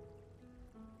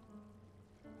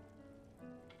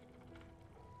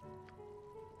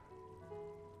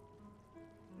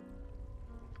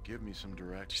 Give me some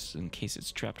direction. Just in case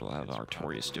it's trapped, I'll have It's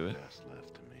Artorias do probably it. best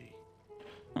left to me.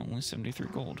 Only 73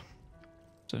 gold.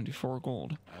 74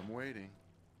 gold. I'm waiting.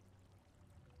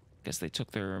 Guess they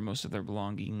took most of their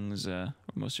belongings, or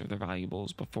most of their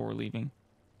valuables before leaving.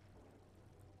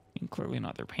 And clearly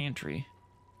not their pantry.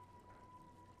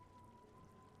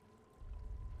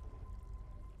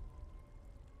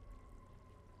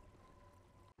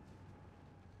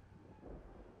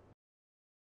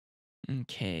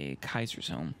 Okay, Kaiser's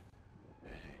home.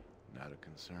 Hey, not a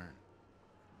concern.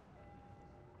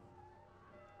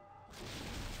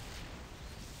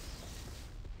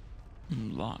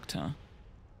 Locked, huh?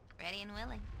 Ready and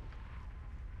willing.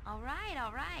 All right,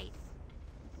 all right.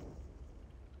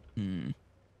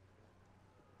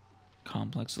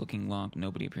 complex looking lock.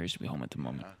 Nobody appears to be home at the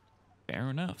moment. Fair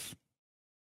enough.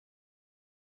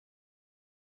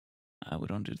 We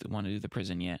don't want to do the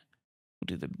prison yet.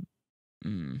 We'll do the...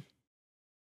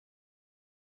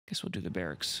 Guess we'll do the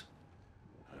barracks.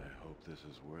 I hope this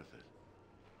is worth it.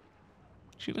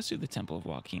 Shoot, let's do the Temple of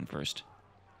Joaquin first.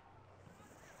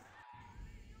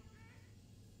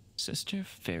 Sister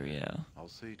Feriel. I'll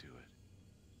see to it.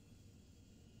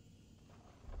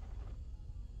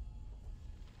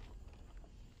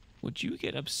 Would you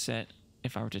get upset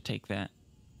if I were to take that?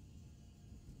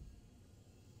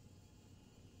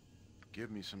 Give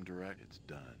me some direct. It's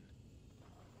done.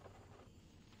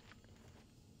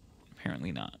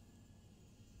 Apparently not.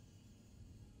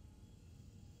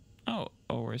 Oh,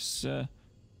 Oris,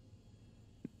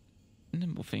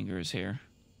 Nimblefinger is here.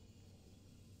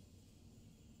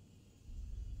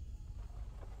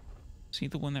 Is he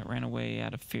the one that ran away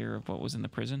out of fear of what was in the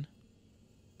prison?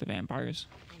 The vampires?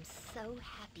 I'm so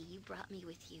happy you brought me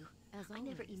with you. I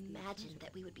never imagined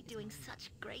that we would be doing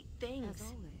such great things. As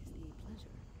always, the pleasure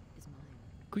is mine.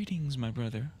 Greetings, my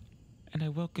brother, and I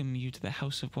welcome you to the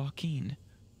House of Joaquin.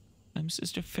 I'm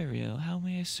Sister Feriel. How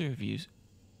may I serve you?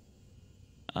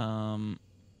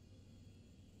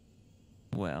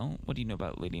 Well, what do you know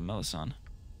about Lady Melisande?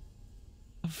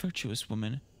 A virtuous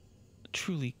woman, a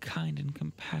truly kind and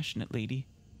compassionate lady.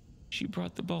 She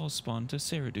brought the ball spawn to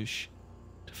Saradush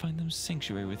to find them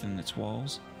sanctuary within its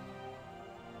walls.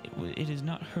 It is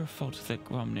not her fault that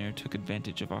Gromner took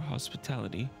advantage of our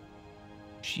hospitality.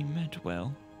 She meant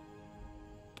well.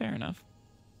 Fair enough.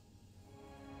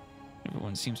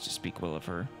 Everyone seems to speak well of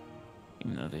her,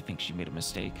 even though they think she made a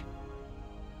mistake.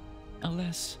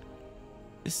 Alas,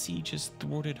 the siege has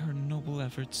thwarted her noble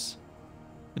efforts.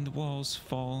 When the walls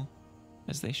fall,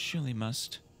 as they surely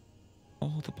must,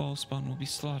 all the ball spawn will be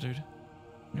slaughtered,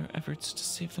 and her efforts to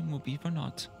save them will be for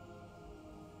naught.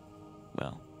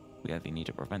 Well, we either need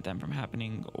to prevent them from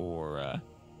happening, or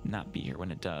not be here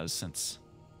when it does, since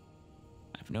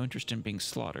I have no interest in being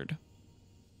slaughtered.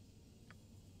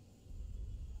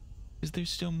 Is there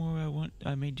still more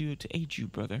I may do to aid you,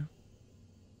 brother?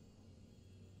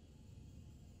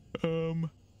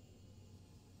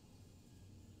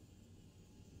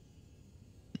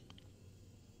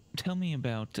 Tell me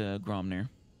about Gromner.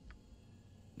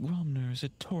 Gromner is a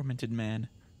tormented man,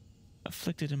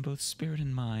 afflicted in both spirit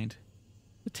and mind.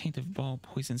 The taint of Bhaal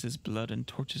poisons his blood and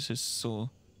tortures his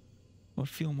soul. I would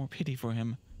feel more pity for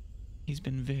him. He has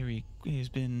been very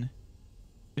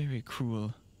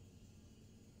cruel.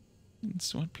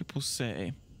 It's what people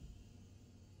say.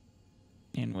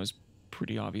 And was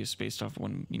pretty obvious based off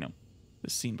when, the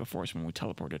scene before us when we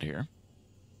teleported here.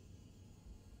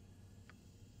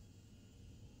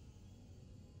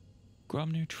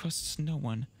 Gromner trusts no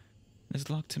one and has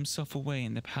locked himself away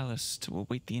in the palace to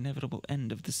await the inevitable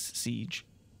end of this siege.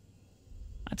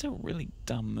 That's a really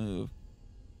dumb move.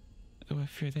 Though I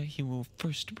fear that he will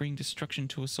first bring destruction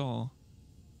to us all.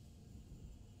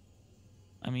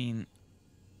 I mean,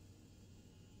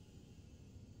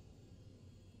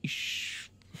 he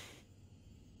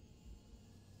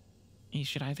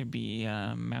should either be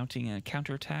mounting a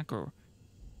counterattack or,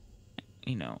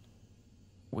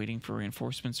 waiting for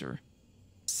reinforcements or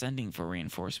sending for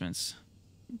reinforcements.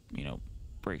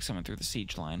 Break someone through the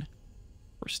siege line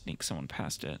or sneak someone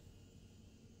past it.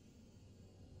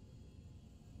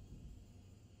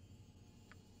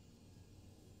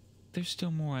 There's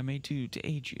still more I may do to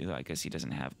aid you. I guess he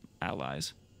doesn't have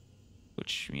allies,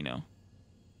 which,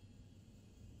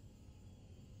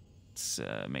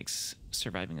 makes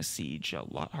surviving a siege a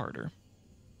lot harder.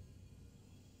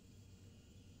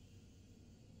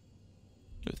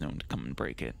 With no one to come and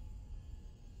break it.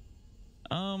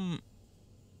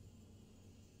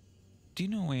 Do you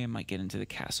know a way I might get into the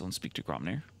castle and speak to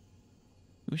Gromner?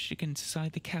 You wish to get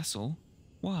inside the castle?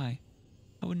 Why?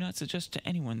 I would not suggest to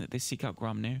anyone that they seek out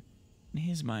Gromner. In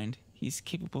his mind, he's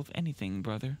capable of anything,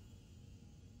 brother.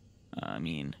 I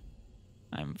mean,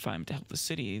 if I'm to help the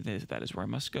city, that is where I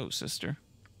must go, sister.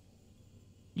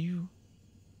 You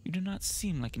do not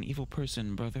seem like an evil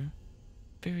person, brother.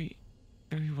 Very,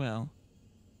 very well.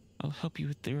 I'll help you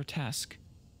with your task,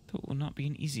 though it will not be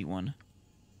an easy one.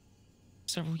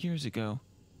 Several years ago,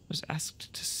 I was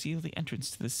asked to seal the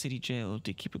entrance to the city jail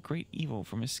to keep a great evil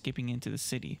from escaping into the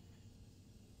city.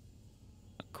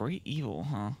 A great evil,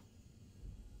 huh?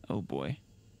 Oh boy.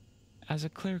 As a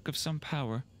cleric of some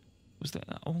power, was the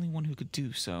only one who could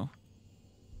do so.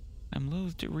 I'm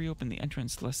loath to reopen the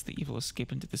entrance lest the evil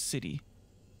escape into the city.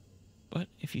 But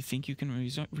if you think you can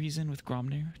reason with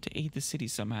Gromner to aid the city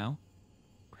somehow,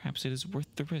 perhaps it is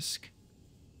worth the risk.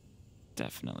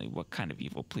 Definitely. What kind of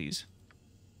evil, please?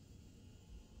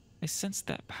 I sensed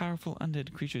that powerful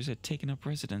undead creatures had taken up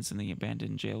residence in the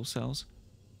abandoned jail cells.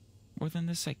 More than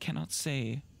this, I cannot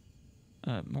say.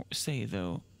 Though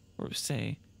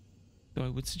I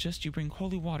would suggest you bring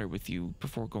holy water with you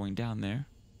before going down there.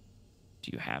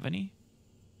 Do you have any?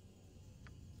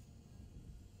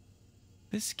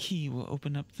 This key will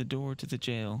open up the door to the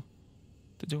jail.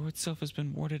 The door itself has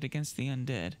been warded against the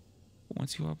undead, but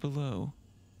once you are below,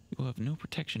 you will have no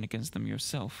protection against them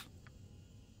yourself.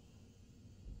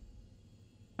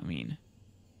 I mean,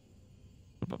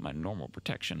 what about my normal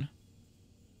protection?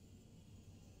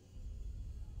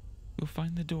 You'll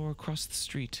find the door across the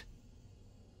street.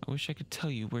 I wish I could tell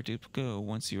you where to go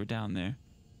once you are down there.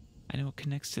 I know it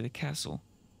connects to the castle,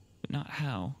 but not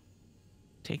how.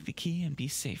 Take the key and be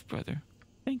safe, brother.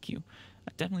 Thank you.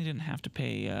 I definitely didn't have to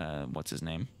pay, what's his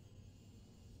name?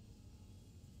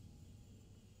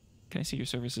 Can I see your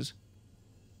services?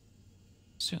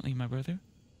 Certainly, my brother.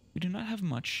 We do not have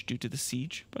much due to the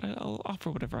siege, but I'll offer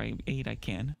whatever aid I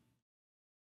can.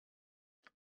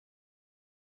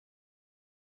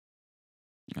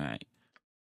 Alright.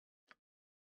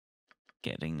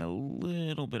 Getting a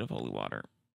little bit of holy water.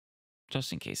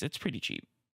 Just in case. It's pretty cheap.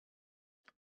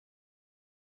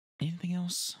 Anything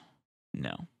else?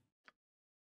 No.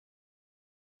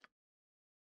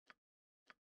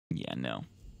 Yeah, no.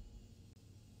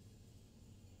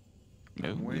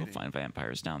 We'll find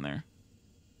vampires down there.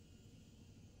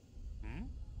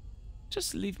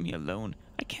 Just leave me alone.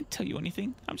 I can't tell you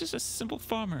anything. I'm just a simple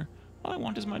farmer. All I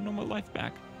want is my normal life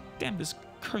back. Damn this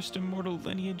cursed immortal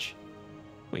lineage.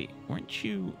 Wait, weren't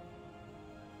you...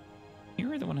 You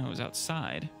were the one who was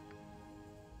outside.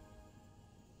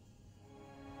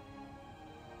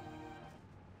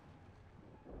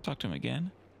 Talk to him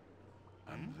again.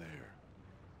 I'm there.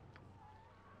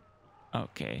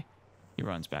 Okay. He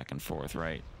runs back and forth,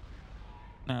 right?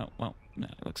 No, well, no,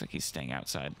 it looks like he's staying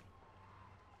outside.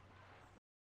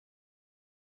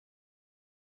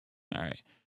 Alright.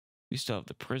 We still have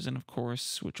the prison, of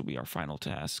course, which will be our final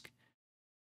task.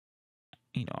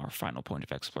 You know, our final point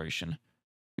of exploration.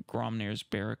 The Gromnir's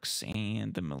barracks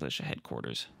and the militia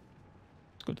headquarters.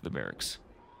 Let's go to the barracks.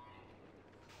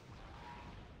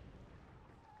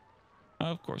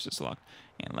 Of course it's locked.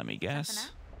 And let me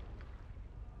guess.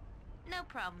 No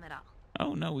problem at all.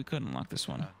 Oh no, we couldn't lock this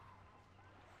one.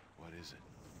 What is it?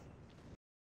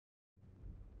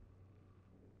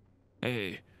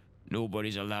 Hey,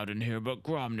 nobody's allowed in here but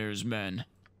Gromnir's men.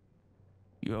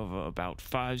 You have about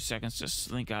 5 seconds to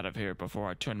slink out of here before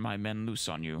I turn my men loose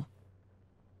on you.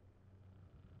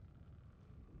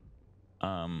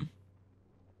 I'm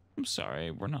sorry,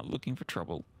 we're not looking for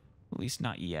trouble. At least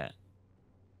not yet.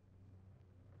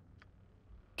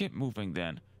 Get moving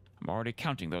then. I'm already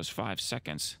counting those 5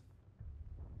 seconds.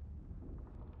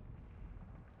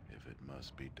 If it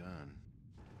must be done.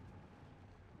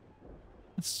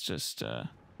 Let's just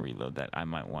reload that. I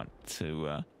might want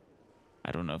to,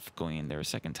 I don't know if going in there a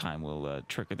second time will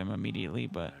trigger them immediately,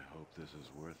 but I hope this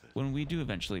is worth it. when we do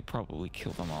eventually probably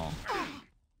kill them all.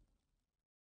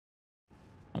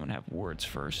 I'm gonna have words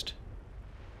first.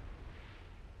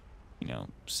 You know,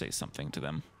 say something to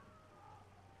them.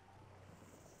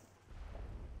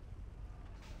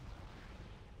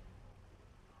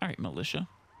 Alright, militia.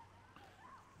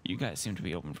 You guys seem to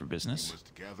be open for business. You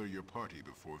must gather your party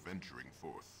before venturing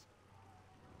forth.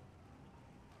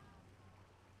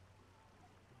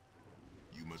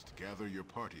 You must gather your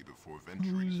party before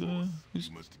venturing forth.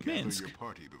 You must gather Minsk? your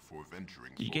party before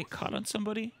venturing Did you forth. get caught on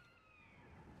somebody?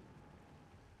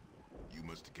 You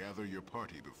must gather your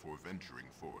party before venturing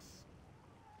forth.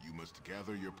 You must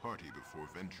gather your party before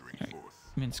venturing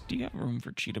forth. Minsk, do you have room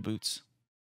for cheetah boots?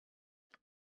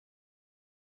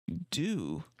 You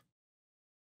do?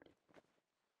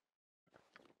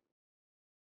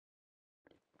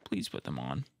 Please put them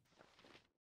on.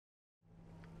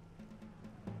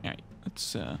 Alright,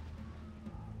 let's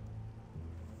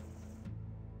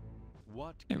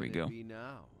What there we can go. it be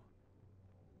now?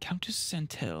 Countess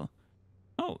Santel.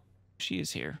 Oh, she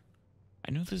is here.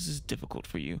 I know this is difficult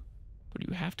for you, but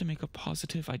you have to make a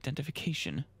positive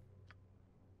identification.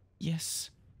 Yes.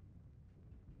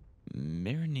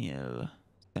 Mirniel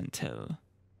Santel.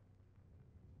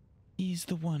 He's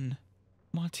the one.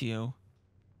 Matteo.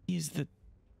 He is the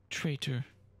traitor.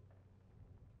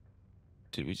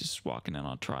 Did we just walk in on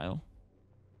a trial?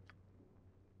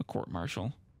 A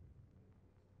court-martial?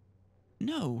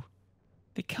 No!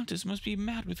 The Countess must be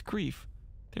mad with grief.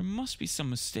 There must be some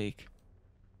mistake.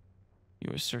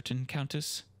 You are certain,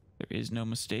 Countess? There is no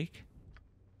mistake?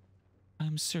 I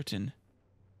am certain.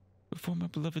 Before my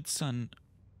beloved son,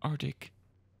 Arctic,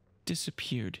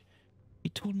 disappeared, he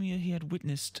told me he had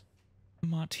witnessed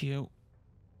Matteo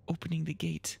opening the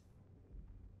gate.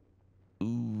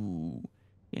 Ooh,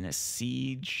 in a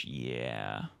siege,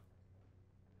 yeah.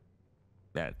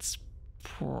 That's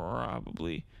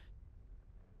probably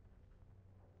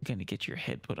gonna get your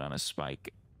head put on a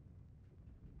spike.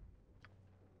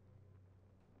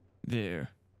 There,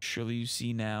 surely you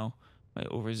see now, my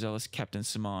overzealous Captain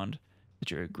Simond,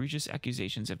 that your egregious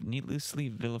accusations have needlessly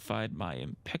vilified my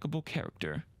impeccable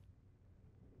character.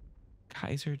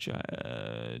 Kaiser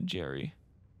Jerry.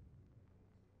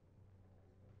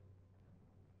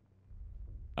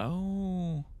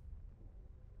 Oh.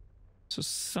 So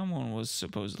someone was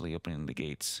supposedly opening the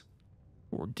gates.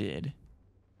 Or did.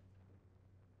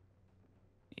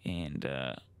 And,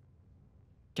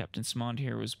 Captain Simond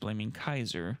here was blaming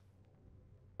Kaiser,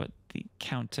 but the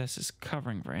Countess is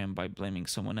covering for him by blaming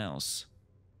someone else.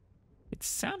 It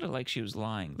sounded like she was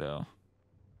lying, though.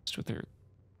 Just with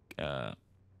her,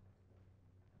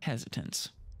 hesitance.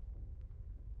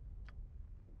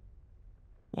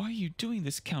 Why are you doing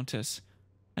this, Countess?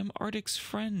 I'm Ardic's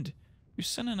friend. Your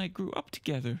son and I grew up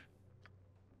together.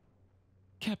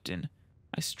 Captain,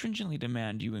 I stringently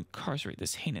demand you incarcerate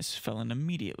this heinous felon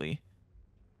immediately.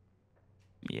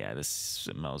 Yeah, this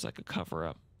smells like a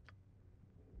cover-up.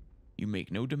 You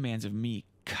make no demands of me,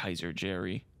 Kaiser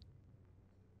Jerry.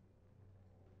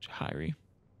 Jairi.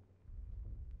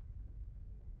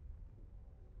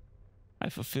 I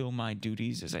fulfill my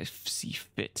duties as I see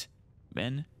fit.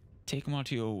 Men, take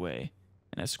Matio away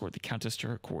and escort the Countess to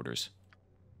her quarters.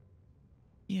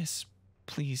 Yes,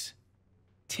 please.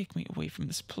 Take me away from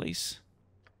this place.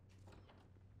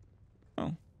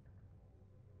 Oh.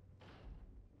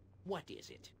 What is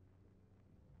it?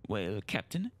 Well,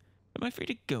 Captain, am I free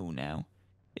to go now?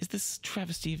 Is this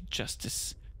travesty of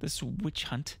justice, this witch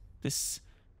hunt, this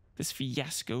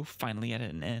fiasco finally at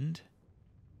an end?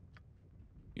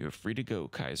 You're free to go,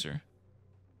 Kaiser.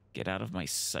 Get out of my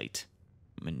sight.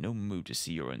 I'm in no mood to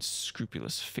see your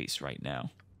unscrupulous face right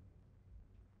now.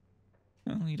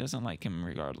 Well, he doesn't like him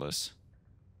regardless.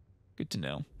 Good to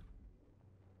know.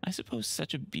 I suppose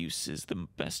such abuse is the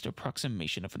best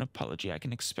approximation of an apology I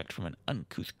can expect from an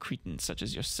uncouth cretin such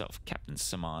as yourself, Captain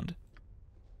Simond.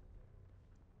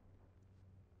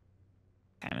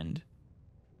 Hammond.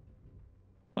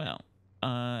 Well,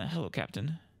 hello,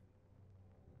 Captain.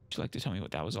 Would you like to tell me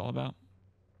what that was all about?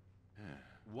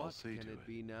 What can it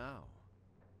be now?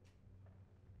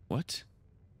 What?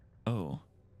 Oh.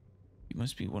 You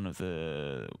must be one of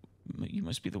the... You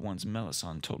must be the ones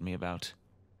Melisande told me about.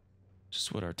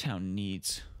 Just what our town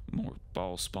needs. More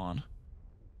ball spawn.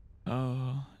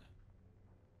 Oh.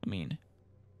 I mean,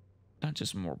 not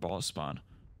just more ball spawn.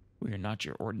 We are not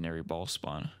your ordinary ball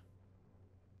spawn.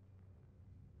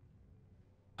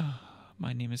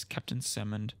 My name is Captain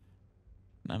Semmond,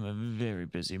 and I'm a very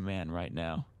busy man right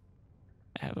now.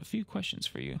 I have a few questions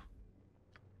for you.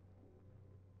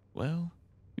 Well,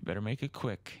 you better make it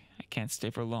quick. I can't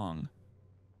stay for long.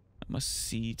 I must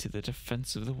see to the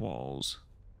defense of the walls.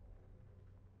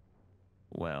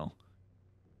 Well,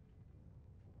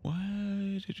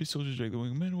 why did your soldiers drag the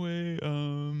wingmen away?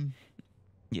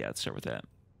 Yeah, let's start with that.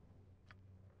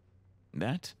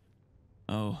 That?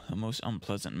 Oh, a most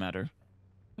unpleasant matter.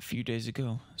 A few days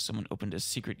ago, someone opened a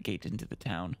secret gate into the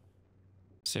town.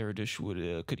 Ceredish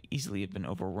could easily have been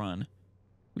overrun.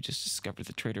 We just discovered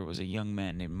the traitor was a young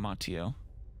man named Matio.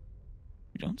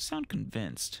 You don't sound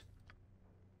convinced.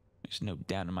 There's no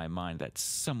doubt in my mind that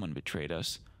someone betrayed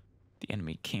us. The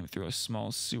enemy came through a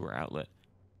small sewer outlet.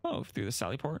 Oh, through the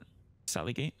Sally port?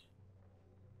 Sally gate?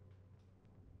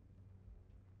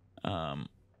 That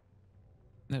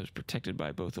was protected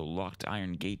by both a locked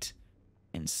iron gate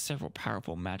and several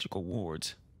powerful magical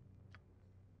wards.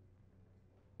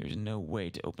 There's no way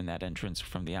to open that entrance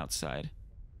from the outside.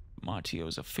 Matio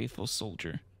is a faithful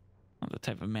soldier, not the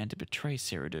type of man to betray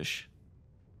Ceredish.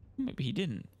 Maybe he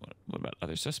didn't. What about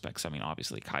other suspects? I mean,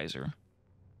 obviously Kaiser.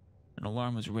 An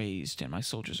alarm was raised, and my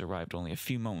soldiers arrived only a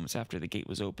few moments after the gate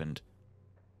was opened.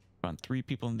 Found 3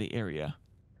 people in the area.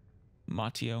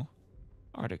 Matio,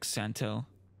 Arctic Santel,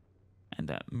 and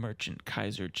that merchant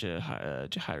Kaiser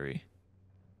Jairi.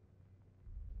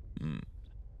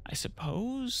 I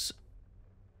suppose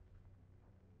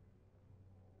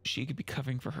she could be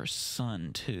covering for her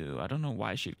son, too. I don't know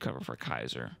why she'd cover for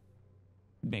Kaiser.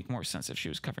 It'd make more sense if she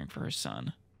was covering for her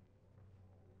son.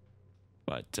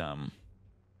 But,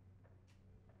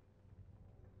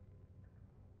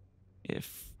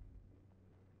 if...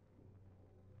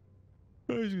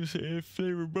 I was gonna say, if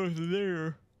they were both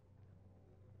there,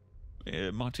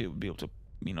 Monty would be able to,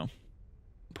 you know,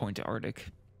 point to Arctic.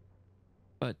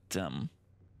 But,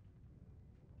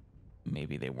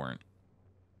 maybe they weren't.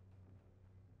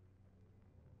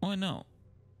 Oh, no.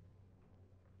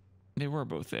 They were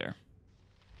both there.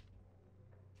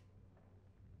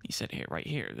 He said here, right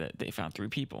here, that they found 3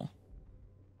 people.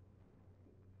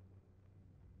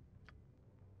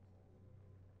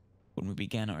 When we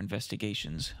began our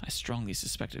investigations, I strongly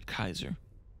suspected Kaiser.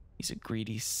 He's a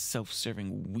greedy,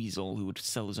 self-serving weasel who would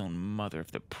sell his own mother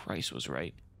if the price was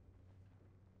right.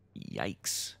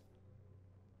 Yikes.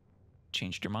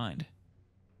 Changed your mind.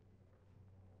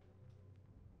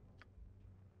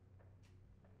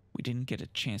 We didn't get a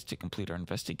chance to complete our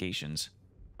investigations.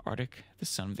 Arctic, the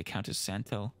son of the Countess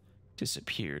Santel,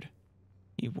 disappeared.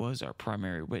 He was our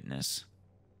primary witness.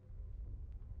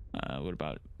 What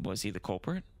about, was he the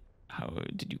culprit? How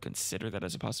did you consider that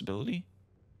as a possibility?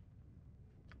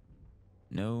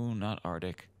 No, not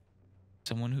Arctic.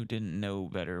 Someone who didn't know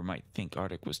better might think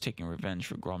Arctic was taking revenge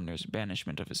for Gromner's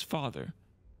banishment of his father.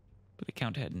 But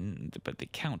the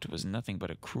Count was nothing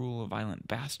but a cruel, violent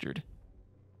bastard.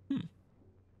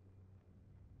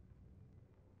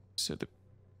 So the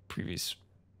previous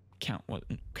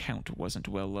Count wasn't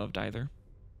well loved either.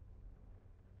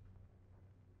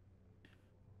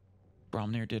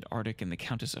 Gromner did Arctic and the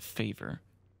Countess a favor,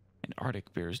 and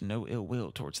Arctic bears no ill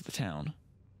will towards the town.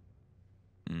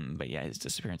 But yeah, his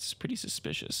disappearance is pretty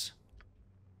suspicious.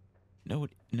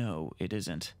 No, it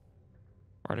isn't.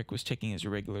 Arctic was taking his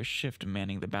regular shift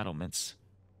manning the battlements.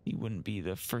 He wouldn't be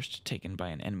the first taken by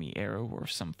an enemy arrow or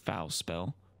some foul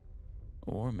spell.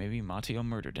 Or maybe Matteo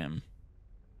murdered him.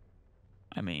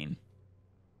 I mean,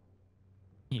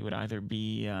 he would either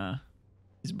be,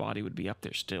 his body would be up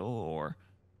there still, or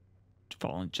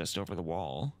fallen just over the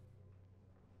wall.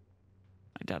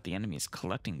 I doubt the enemy is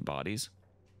collecting bodies.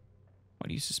 Why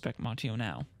do you suspect Matteo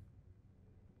now?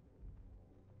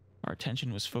 Our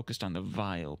attention was focused on the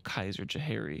vile Kaiser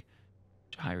Jahiri,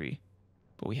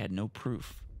 but we had no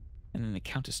proof. And then the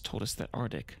Countess told us that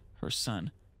Arctic, her son,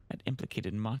 had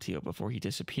implicated Matteo before he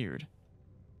disappeared.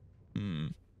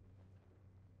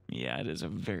 Yeah, it is a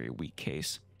very weak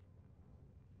case.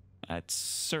 It's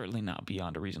certainly not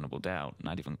beyond a reasonable doubt,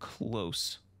 not even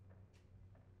close.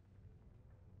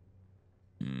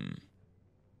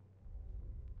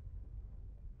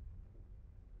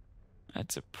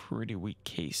 That's a pretty weak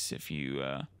case if you,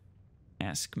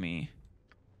 ask me.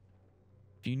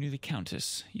 If you knew the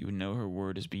Countess, you would know her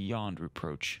word is beyond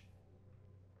reproach.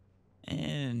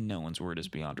 And no one's word is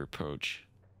beyond reproach.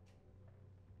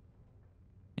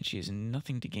 And she has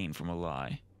nothing to gain from a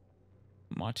lie.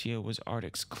 Matteo was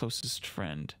Arctic's closest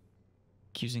friend.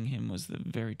 Accusing him was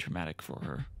very traumatic for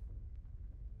her.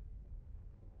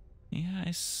 Yeah,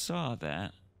 I saw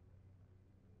that.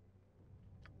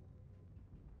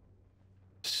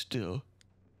 Still,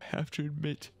 I have to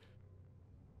admit,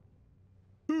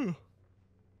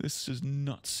 this does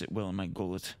not sit well in my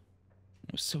gullet.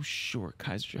 I was so sure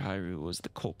Kaiser Jahiri was the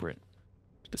culprit.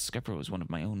 To discover it was one of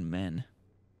my own men.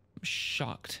 I'm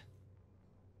shocked.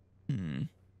 Mind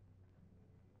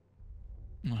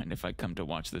if I come to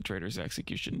watch the traitor's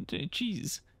execution?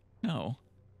 Jeez, no.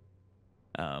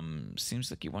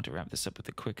 Seems like you want to wrap this up with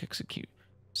a quick execute.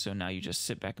 So now you just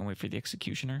sit back and wait for the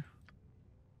executioner?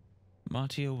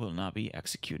 Matteo will not be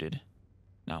executed.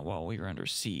 Not while we are under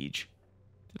siege.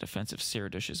 The defense of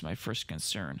Ceradush is my first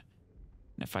concern.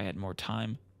 And if I had more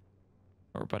time,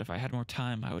 if I had more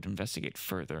time, I would investigate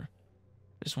further.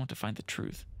 I just want to find the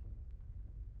truth.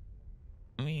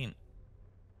 I mean,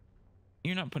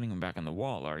 you're not putting him back on the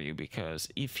wall, are you? Because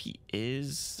if he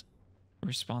is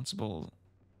responsible,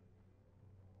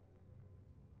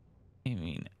 I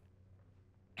mean,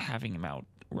 having him out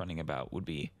running about would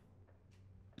be,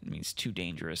 too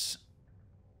dangerous.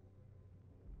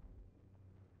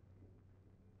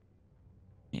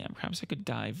 Yeah, perhaps I could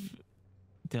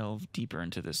delve deeper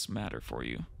into this matter for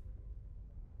you.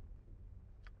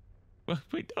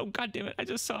 Wait, oh god damn it, I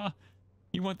just saw.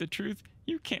 You want the truth?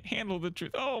 You can't handle the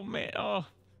truth. Oh man, oh.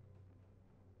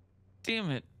 Damn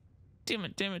it. Damn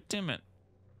it.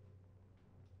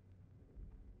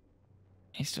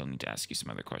 I still need to ask you some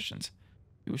other questions.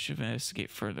 If you wish to investigate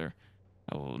further,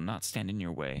 I will not stand in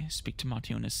your way. Speak to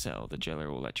Matteo in his cell. The jailer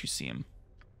will let you see him.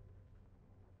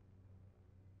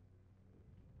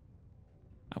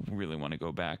 I really want to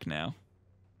go back now.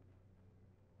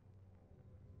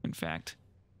 In fact,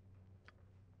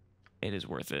 it is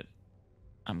worth it.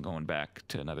 I'm going back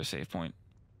to another save point.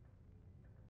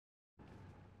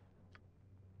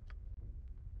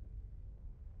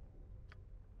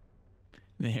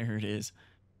 There it is.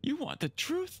 You want the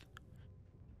truth?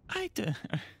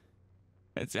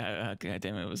 That's God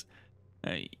damn it, was.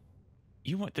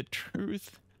 You want the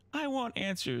truth? I want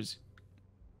answers.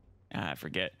 I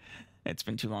forget. It's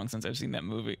been too long since I've seen that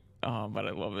movie. Oh, but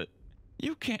I love it.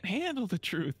 You can't handle the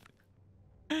truth.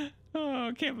 Oh,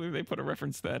 I can't believe they put a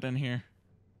reference to that in here.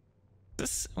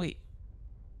 This, wait.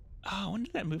 Oh, when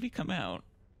did that movie come out?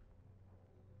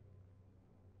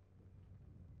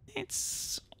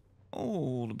 It's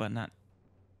old, but not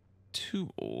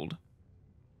too old.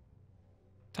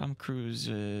 Tom Cruise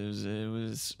it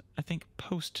was, I think,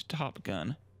 post Top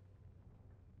Gun.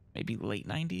 Maybe late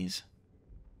 90s?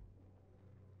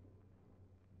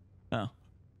 Oh,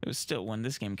 it was still, when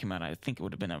this game came out, I think it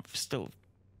would have been a still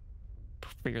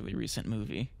fairly recent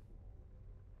movie.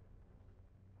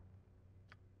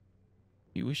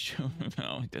 You wish to...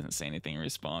 No, it doesn't say anything in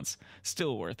response.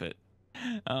 Still worth it.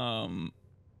 I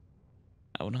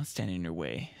will not stand in your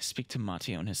way. Speak to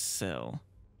Matteo in his cell.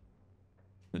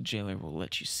 The jailer will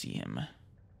let you see him.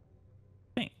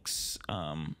 Thanks.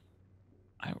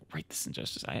 I write this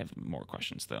injustice. I have more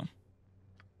questions, though.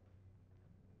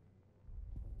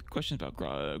 Questions about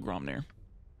Gromner.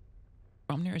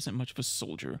 Gromner isn't much of a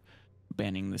soldier,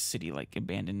 abandoning the city like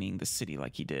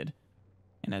he did.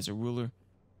 And as a ruler,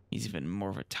 he's even more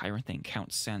of a tyrant than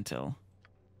Count Santel.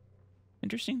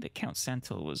 Interesting that Count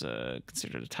Santel was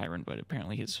considered a tyrant, but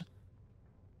apparently his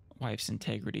wife's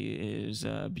integrity is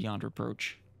beyond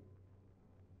reproach.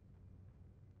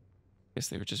 Guess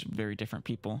they were just very different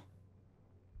people.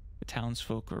 The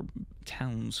townsfolk are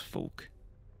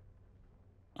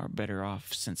better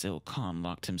off since Il Khan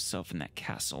locked himself in that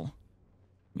castle.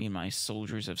 Me and my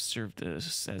soldiers have served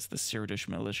as the Cyrodish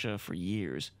militia for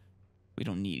years. We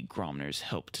don't need Gromner's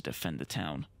help to defend the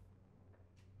town.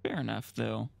 Fair enough,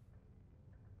 though.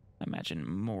 I imagine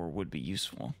more would be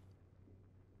useful.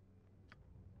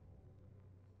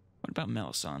 What about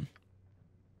Melisande?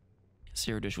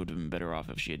 Cyrodish would have been better off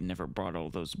if she had never brought all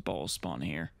those balls spawn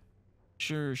here.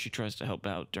 Sure, she tries to help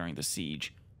out during the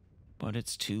siege, but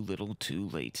it's too little too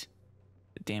late.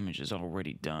 The damage is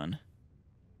already done.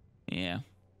 Yeah.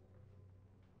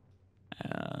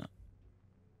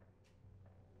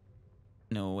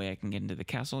 No way I can get into the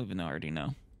castle, even though I already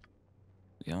know.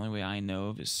 The only way I know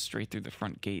of is straight through the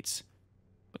front gates,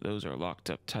 but those are locked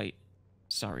up tight.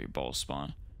 Sorry,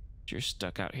 Ballspawn, but you're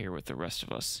stuck out here with the rest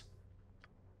of us.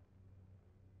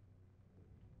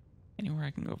 Anywhere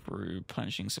I can go for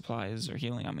replenishing supplies or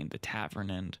healing? I mean, the tavern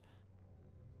and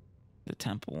the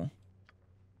temple.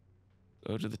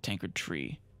 Go to the Tankard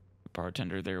Tree. The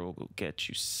bartender there will get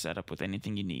you set up with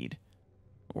anything you need.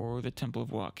 Or the Temple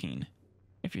of Joaquin,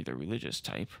 if you're the religious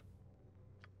type.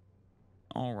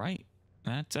 Alright,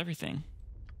 that's everything.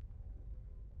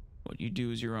 What you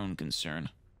do is your own concern.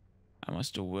 I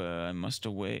must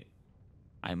away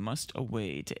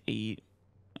to aid...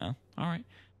 Oh, alright.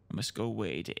 I must go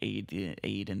away to aid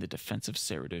in the defense of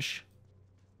Cyrodish.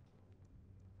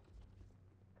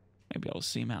 Maybe I'll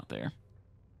see him out there.